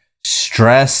the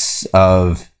stress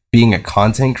of being a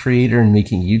content creator and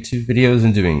making YouTube videos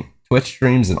and doing Twitch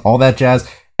streams and all that jazz.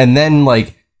 And then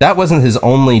like, that wasn't his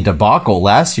only debacle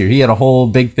last year. He had a whole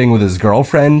big thing with his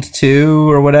girlfriend too,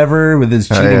 or whatever, with his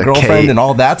cheating girlfriend Kate. And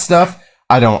all that stuff.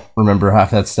 I don't remember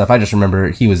half that stuff. I just remember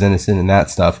he was innocent in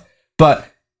that stuff. But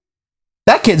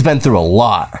that kid's been through a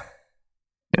lot.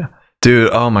 Yeah. Dude,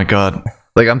 oh my God.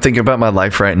 Like I'm thinking about my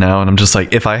life right now, and I'm just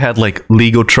like, if I had like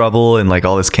legal trouble and like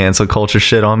all this cancel culture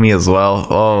shit on me as well,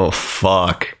 oh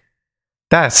fuck.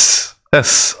 That's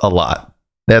a lot.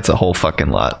 That's a whole fucking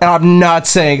lot. And I'm not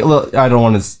saying, look, I don't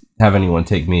want to have anyone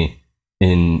take me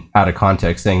out of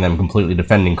context saying that I'm completely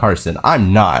defending Carson.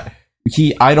 I'm not.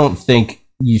 I don't think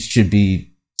you should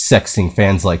be sexting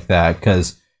fans like that,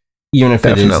 because even if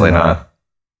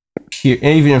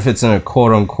even if it's in a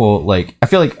quote unquote, like, I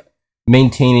feel like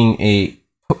maintaining a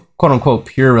quote unquote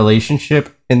pure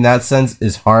relationship in that sense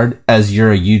is hard, as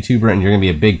you're a YouTuber and you're gonna be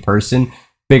a bigger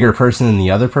person than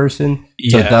the other person.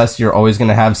 So thus you're always going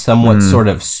to have somewhat sort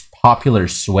of popular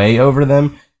sway over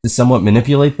them to somewhat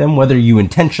manipulate them, whether you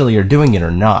intentionally are doing it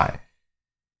or not.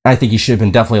 I think you should have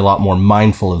been definitely a lot more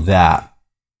mindful of that.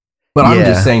 But I'm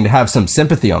just saying, to have some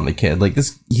sympathy on the kid. Like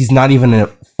this, he's not even a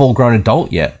full-grown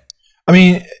adult yet. I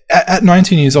mean, at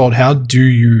 19 years old, how do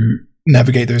you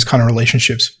navigate those kind of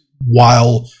relationships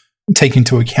while taking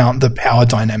into account the power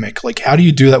dynamic? Like, how do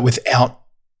you do that without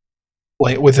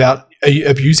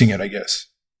abusing it, I guess?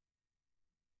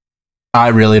 I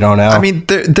really don't know. I mean,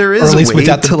 there is, or at least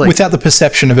without the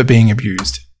perception of it being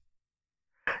abused.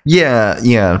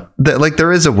 Yeah. Like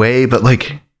there is a way, but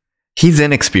like he's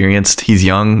inexperienced, he's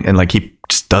young, and like he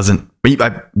just doesn't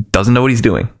know what he's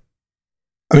doing.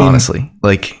 I mean, honestly,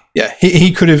 like yeah,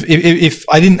 he could have. If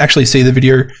I didn't actually see the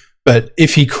video, but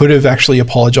if he could have actually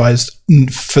apologized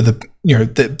for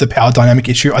the power dynamic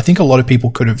issue, I think a lot of people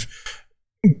could have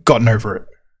gotten over it.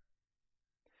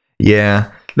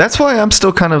 Yeah, that's why I'm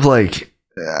still kind of like,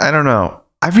 I don't know.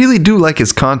 I really do like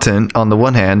his content on the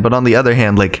one hand, but on the other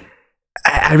hand, like,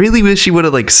 I really wish he would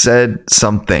have like said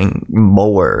something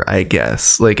more, I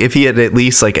guess. Like if he had at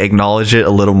least like acknowledged it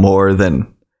a little more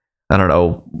than, I don't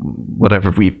know,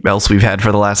 whatever else we've had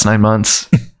for the last 9 months,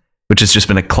 which has just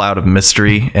been a cloud of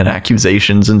mystery and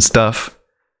accusations and stuff.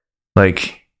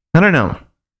 Like, I don't know.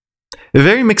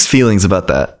 Very mixed feelings about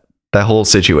that whole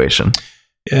situation.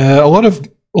 Yeah, a lot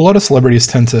of celebrities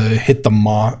tend to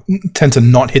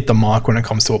not hit the mark when it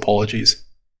comes to apologies.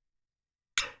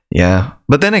 Yeah,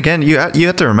 but then again, you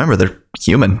have to remember they're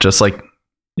human, just like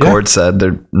Cord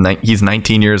said. He's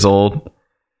 19 years old.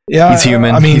 Yeah, he's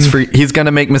human. I mean, he's free. He's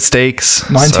gonna make mistakes.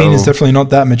 19 is definitely not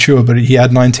that mature, but he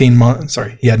had 9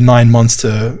 months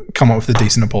to come up with a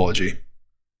decent apology.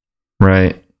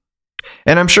 Right,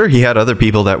 and I'm sure he had other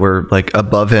people that were like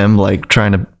above him, like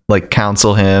trying to like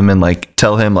counsel him and like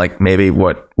tell him like maybe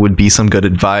what would be some good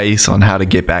advice on how to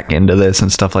get back into this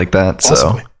and stuff like that.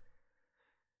 Possibly. So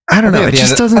I don't know. It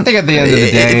just doesn't. I think at the end of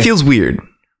the day, it feels weird.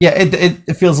 Yeah,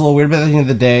 it feels a little weird, but at the end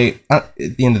of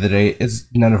the day, it's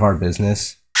none of our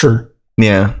business. Sure.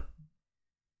 Yeah.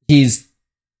 He's,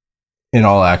 in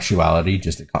all actuality,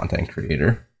 just a content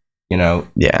creator.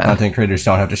 Content creators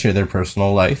don't have to share their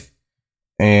personal life.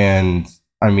 And,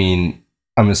 I mean,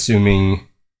 I'm assuming...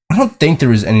 I don't think there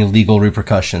was any legal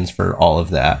repercussions for all of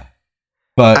that.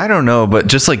 But I don't know, but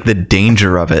just, like, the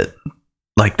danger of it.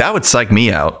 Like, that would psych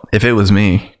me out if it was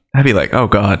me. I'd be like, oh,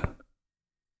 God.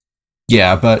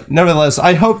 Yeah, but nevertheless,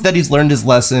 I hope that he's learned his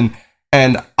lesson...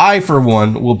 And I, for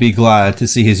one, will be glad to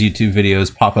see his YouTube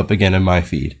videos pop up again in my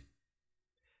feed.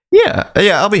 Yeah,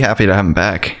 I'll be happy to have him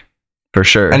back, for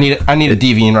sure. I need a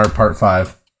DeviantArt Part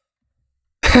 5.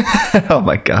 Oh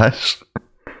my gosh.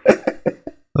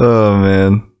 Oh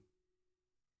man.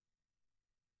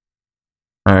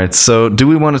 All right, so do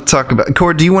we want to talk about...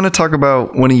 Cord, do you want to talk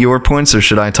about one of your points, or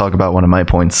should I talk about one of my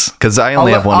points? Because I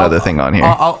only have one other thing on here.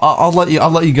 I'll let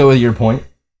you go with your point.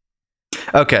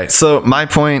 Okay, so my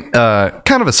point,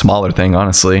 kind of a smaller thing,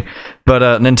 honestly, but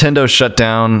Nintendo shut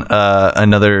down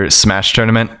another Smash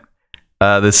tournament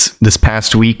this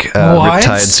past week.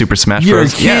 Riptide Super Smash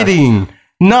Bros. You're kidding! Yeah.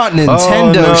 Not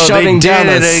Nintendo shutting down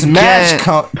a Smash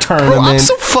tournament. Bro, I'm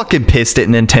so fucking pissed at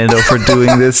Nintendo for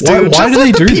doing this, dude. Why do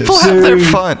they do this? People have their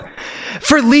fun.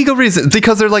 For legal reasons,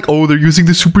 because they're like, oh, they're using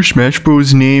the Super Smash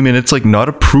Bros. Name and it's like not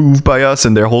approved by us,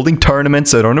 and they're holding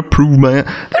tournaments that aren't approved by.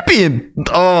 They're being,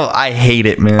 I hate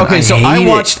it, man. Okay, so I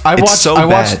watched.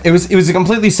 It was a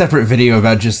completely separate video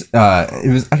about just I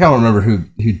can't remember who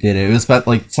did it. It was about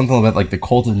like something about like the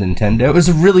cult of Nintendo. It was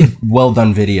a really well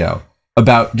done video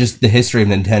about just the history of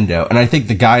Nintendo, and I think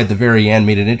the guy at the very end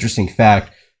made an interesting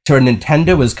fact. So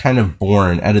Nintendo was kind of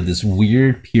born out of this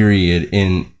weird period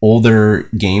in older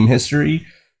game history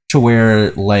to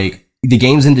where like the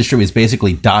games industry was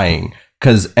basically dying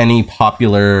because any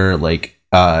popular like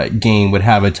game would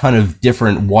have a ton of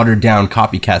different watered down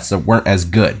copycats that weren't as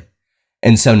good.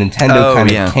 And so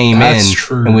Nintendo came in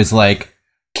and was like,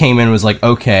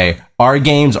 okay, our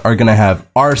games are going to have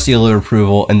our seal of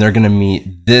approval and they're going to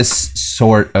meet this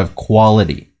sort of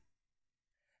quality.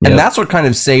 And that's what kind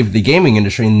of saved the gaming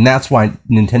industry, and that's why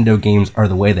Nintendo games are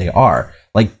the way they are.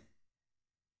 Like,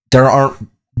 there are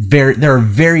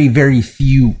very, very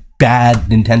few bad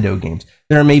Nintendo games.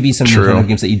 There are maybe some Nintendo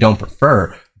games that you don't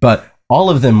prefer, but all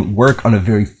of them work on a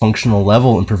very functional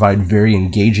level and provide very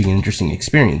engaging and interesting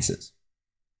experiences.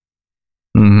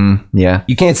 Mm-hmm. Yeah.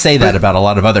 You can't say that about a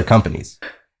lot of other companies.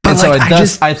 And so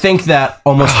I think that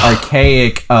almost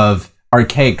archaic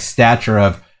stature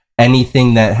of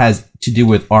anything that has to do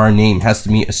with our name has to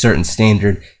meet a certain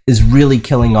standard is really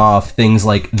killing off things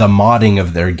like the modding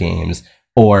of their games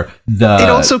or the it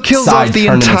also kills off the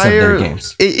entire of their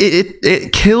games.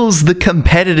 It kills the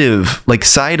competitive like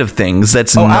side of things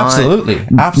that's not absolutely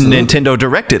Nintendo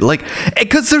directed, like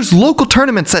because there's local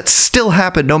tournaments that still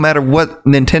happen no matter what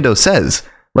Nintendo says,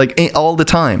 like all the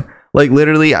time. Like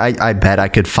literally, I bet I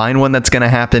could find one that's going to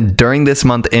happen during this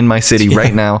month in my city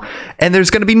right now, and there's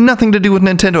going to be nothing to do with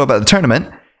Nintendo about the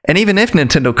tournament. And even if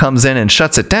Nintendo comes in and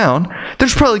shuts it down,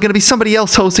 there's probably going to be somebody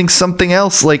else hosting something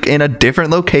else, like in a different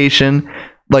location,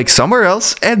 like somewhere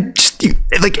else, and just,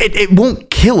 like it won't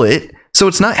kill it. So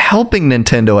it's not helping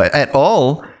Nintendo at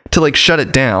all to like shut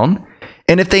it down.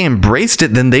 And if they embraced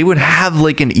it, then they would have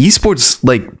like an esports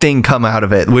like thing come out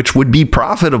of it, which would be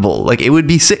profitable. Like it would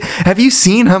be sick. Have you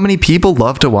seen how many people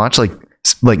love to watch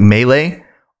like Melee?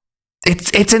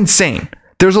 It's insane.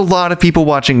 There's a lot of people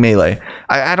watching Melee.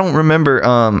 I don't remember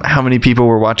how many people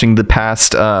were watching the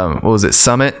past what was it,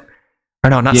 Summit? Or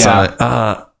no, not Summit.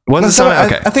 Was it Summit?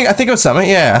 Okay. I think it was Summit.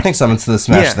 Yeah, I think Summit's the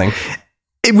Smash thing.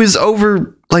 It was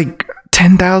over like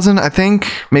 10,000, I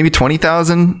think, maybe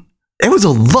 20,000. It was a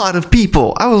lot of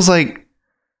people. I was like,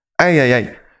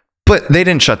 ay. But they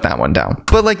didn't shut that one down.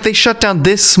 But like they shut down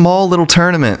this small little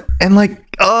tournament. And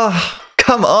like,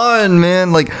 come on,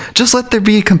 man. Like, just let there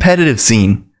be a competitive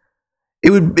scene. It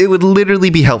would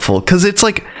literally be helpful. Because it's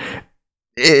like,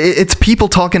 it's people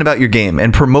talking about your game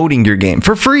and promoting your game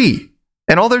for free.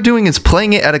 And all they're doing is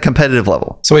playing it at a competitive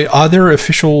level. So wait, are there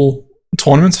official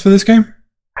tournaments for this game?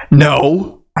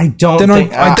 No. I don't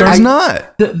think there's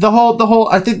not. The whole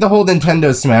I think the whole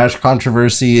Nintendo Smash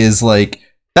controversy is like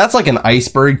that's like an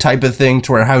iceberg type of thing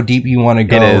to where how deep you want to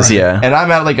go. It is, yeah. And I'm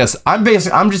at like I'm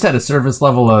just at a surface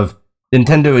level of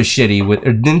Nintendo is shitty.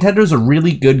 Nintendo's a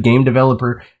really good game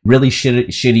developer, really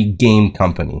shitty game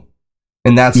company,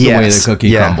 and that's the way the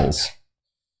cookie crumbles.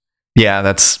 Yeah,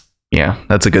 that's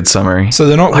a good summary. So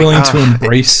they're not willing to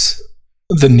embrace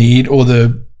the need or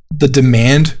the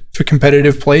demand for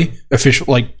competitive play,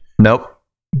 nope.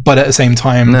 But at the same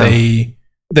time,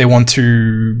 they want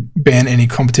to ban any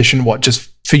competition. Just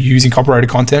for using copyrighted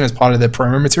content as part of their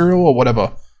promo material or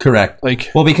whatever. Correct.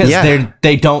 Because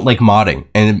they don't like modding,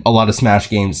 and a lot of Smash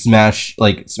games, Smash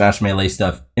Melee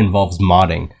stuff involves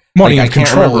modding. Modding of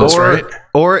controllers, right?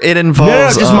 Or it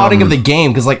involves just modding of the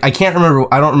game. Because I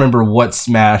don't remember what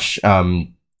Smash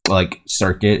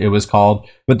circuit it was called,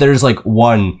 but there's like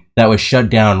one that was shut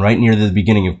down right near the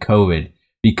beginning of COVID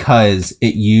because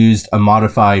it used a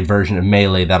modified version of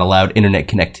Melee that allowed internet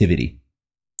connectivity.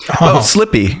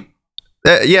 Slippy.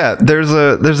 There's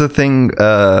a thing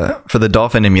for the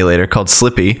Dolphin emulator called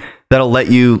Slippy that'll let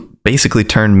you basically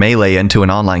turn Melee into an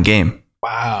online game.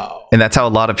 Wow. And that's how a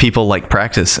lot of people like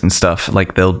practice and stuff.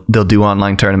 Like they'll do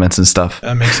online tournaments and stuff.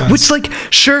 That makes sense. Which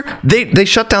sure, they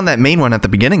shut down that main one at the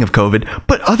beginning of COVID,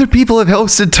 but other people have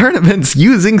hosted tournaments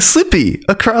using Slippy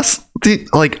across the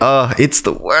it's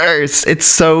the worst. It's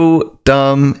so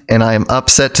dumb, and I am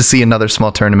upset to see another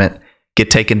small tournament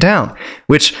get taken down.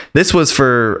 Which this was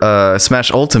for Smash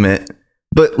Ultimate,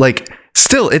 but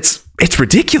still it's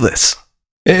ridiculous.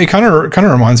 It kind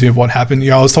of reminds me of what happened.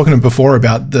 I was talking before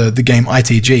about the game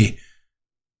ITG.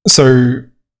 So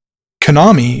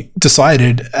Konami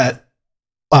decided at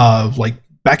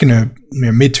back in the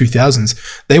mid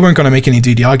 2000s they weren't going to make any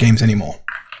DDR games anymore.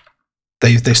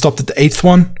 They stopped at the 8th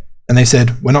one and they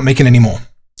said we're not making any more.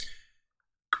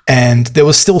 And there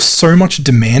was still so much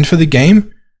demand for the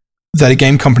game that a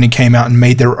game company came out and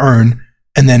made their own,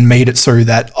 and then made it so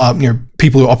that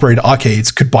people who operated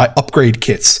arcades could buy upgrade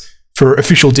kits for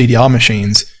official DDR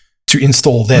machines to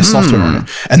install their software on it.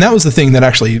 And that was the thing that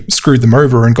actually screwed them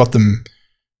over and got them,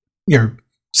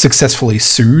 successfully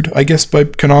sued, I guess, by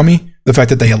Konami. The fact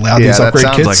that they allowed these upgrade kits. Yeah,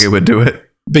 that sounds like it would do it.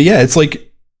 But yeah, it's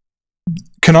like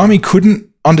Konami couldn't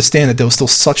understand that there was still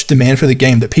such demand for the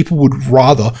game that people would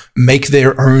rather make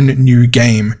their own new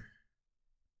game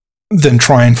than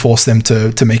try and force them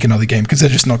to make another game, because they're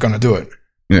just not going to do it.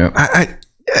 Yeah. I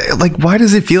why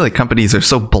does it feel like companies are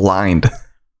so blind?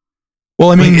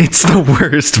 Well, I mean, it's the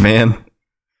worst, man.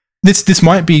 This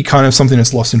might be kind of something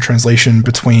that's lost in translation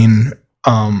between,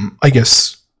 I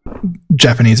guess,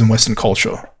 Japanese and Western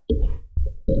culture.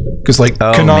 Because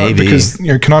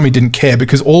Konami didn't care,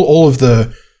 because all of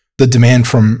the demand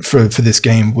for this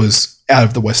game was out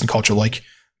of the Western culture. Like,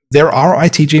 there are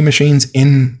ITG machines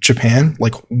in Japan,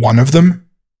 like one of them,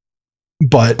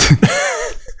 but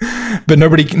but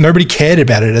nobody cared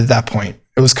about it at that point.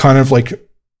 It was kind of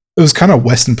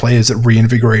Western players that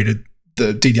reinvigorated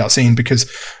the DDR scene,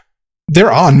 because there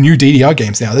are new DDR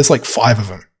games now. There's 5 of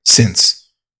them since.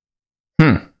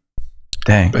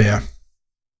 Dang. But yeah.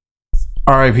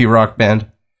 R.I.P. Rock Band.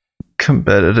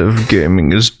 Competitive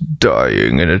gaming is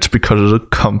dying, and it's because of the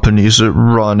companies that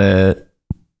run it.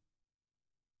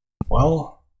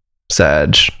 Well,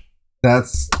 Sag. That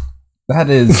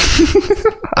is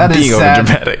I'm being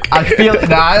overdramatic.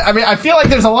 I feel like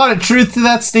there's a lot of truth to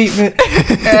that statement,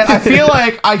 and I feel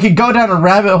like I could go down a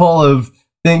rabbit hole of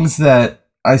things that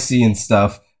I see and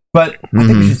stuff. But I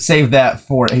think we should save that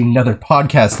for another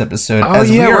podcast episode.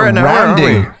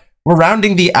 We're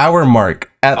rounding the hour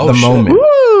mark at the moment.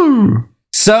 Woo!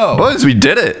 So, boys, we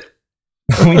did it.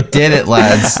 We did it,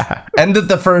 lads. End of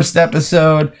the first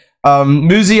episode.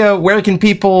 Muzio, where can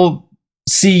people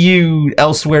see you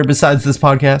elsewhere besides this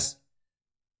podcast?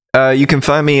 You can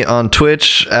find me on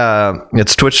Twitch.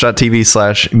 It's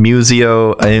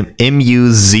twitch.tv/Muzio,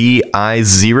 MUZI0H_.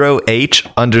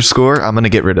 I'm going to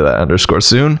get rid of that underscore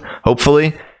soon,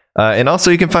 hopefully. And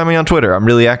also, you can find me on Twitter. I'm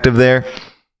really active there.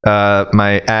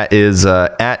 My @ is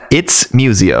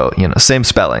 @itsmuzio. Same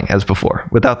spelling as before,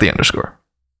 without the underscore.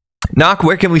 Knock,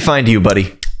 where can we find you,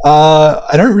 buddy?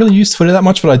 I don't really use Twitter that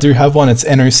much, but I do have one. It's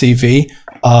NOCV.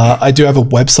 I do have a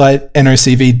website,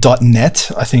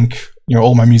 nocv.net. I think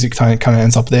all my music kind of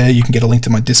ends up there. You can get a link to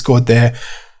my Discord there.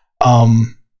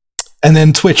 And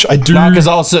then Twitch, I do. Knock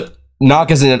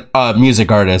is a music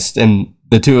artist, and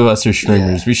the two of us are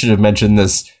streamers. Yeah. We should have mentioned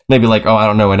this maybe an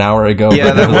hour ago.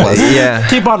 Yeah, that was. Yeah,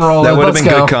 keep on rolling. That would have been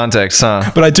good context, huh?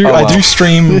 But I do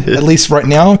stream at least right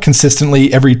now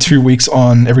consistently every 2 weeks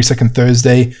on every second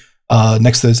Thursday.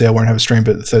 Next Thursday I won't have a stream,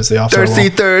 but the Thursday after. Thirsty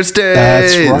Thursdays.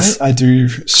 That's right. I do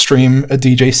stream a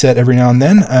DJ set every now and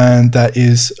then, and that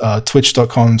is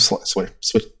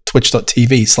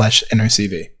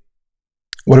twitch.tv/NOCV.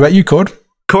 What about you, Cord?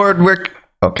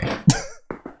 Okay.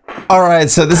 All right,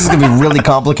 so this is going to be really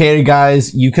complicated,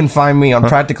 guys. You can find me on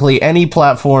practically any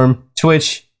platform: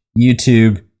 Twitch,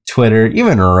 YouTube, Twitter,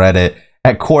 even Reddit,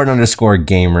 at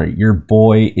 @Cord_gamer. Your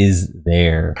boy is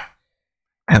there.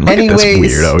 And look at this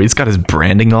weirdo. He's got his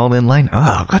branding all in line.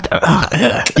 Oh, what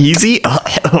the? Easy.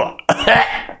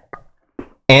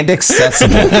 And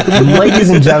accessible. Ladies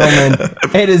and gentlemen,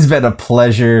 it has been a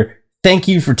pleasure. Thank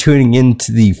you for tuning in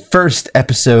to the first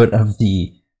episode of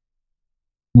the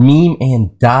Meme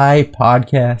and Die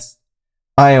podcast.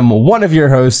 I am one of your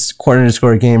hosts,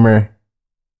 @Cord_gamer,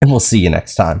 and we'll see you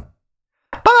next time.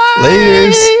 Bye.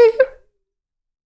 Laters.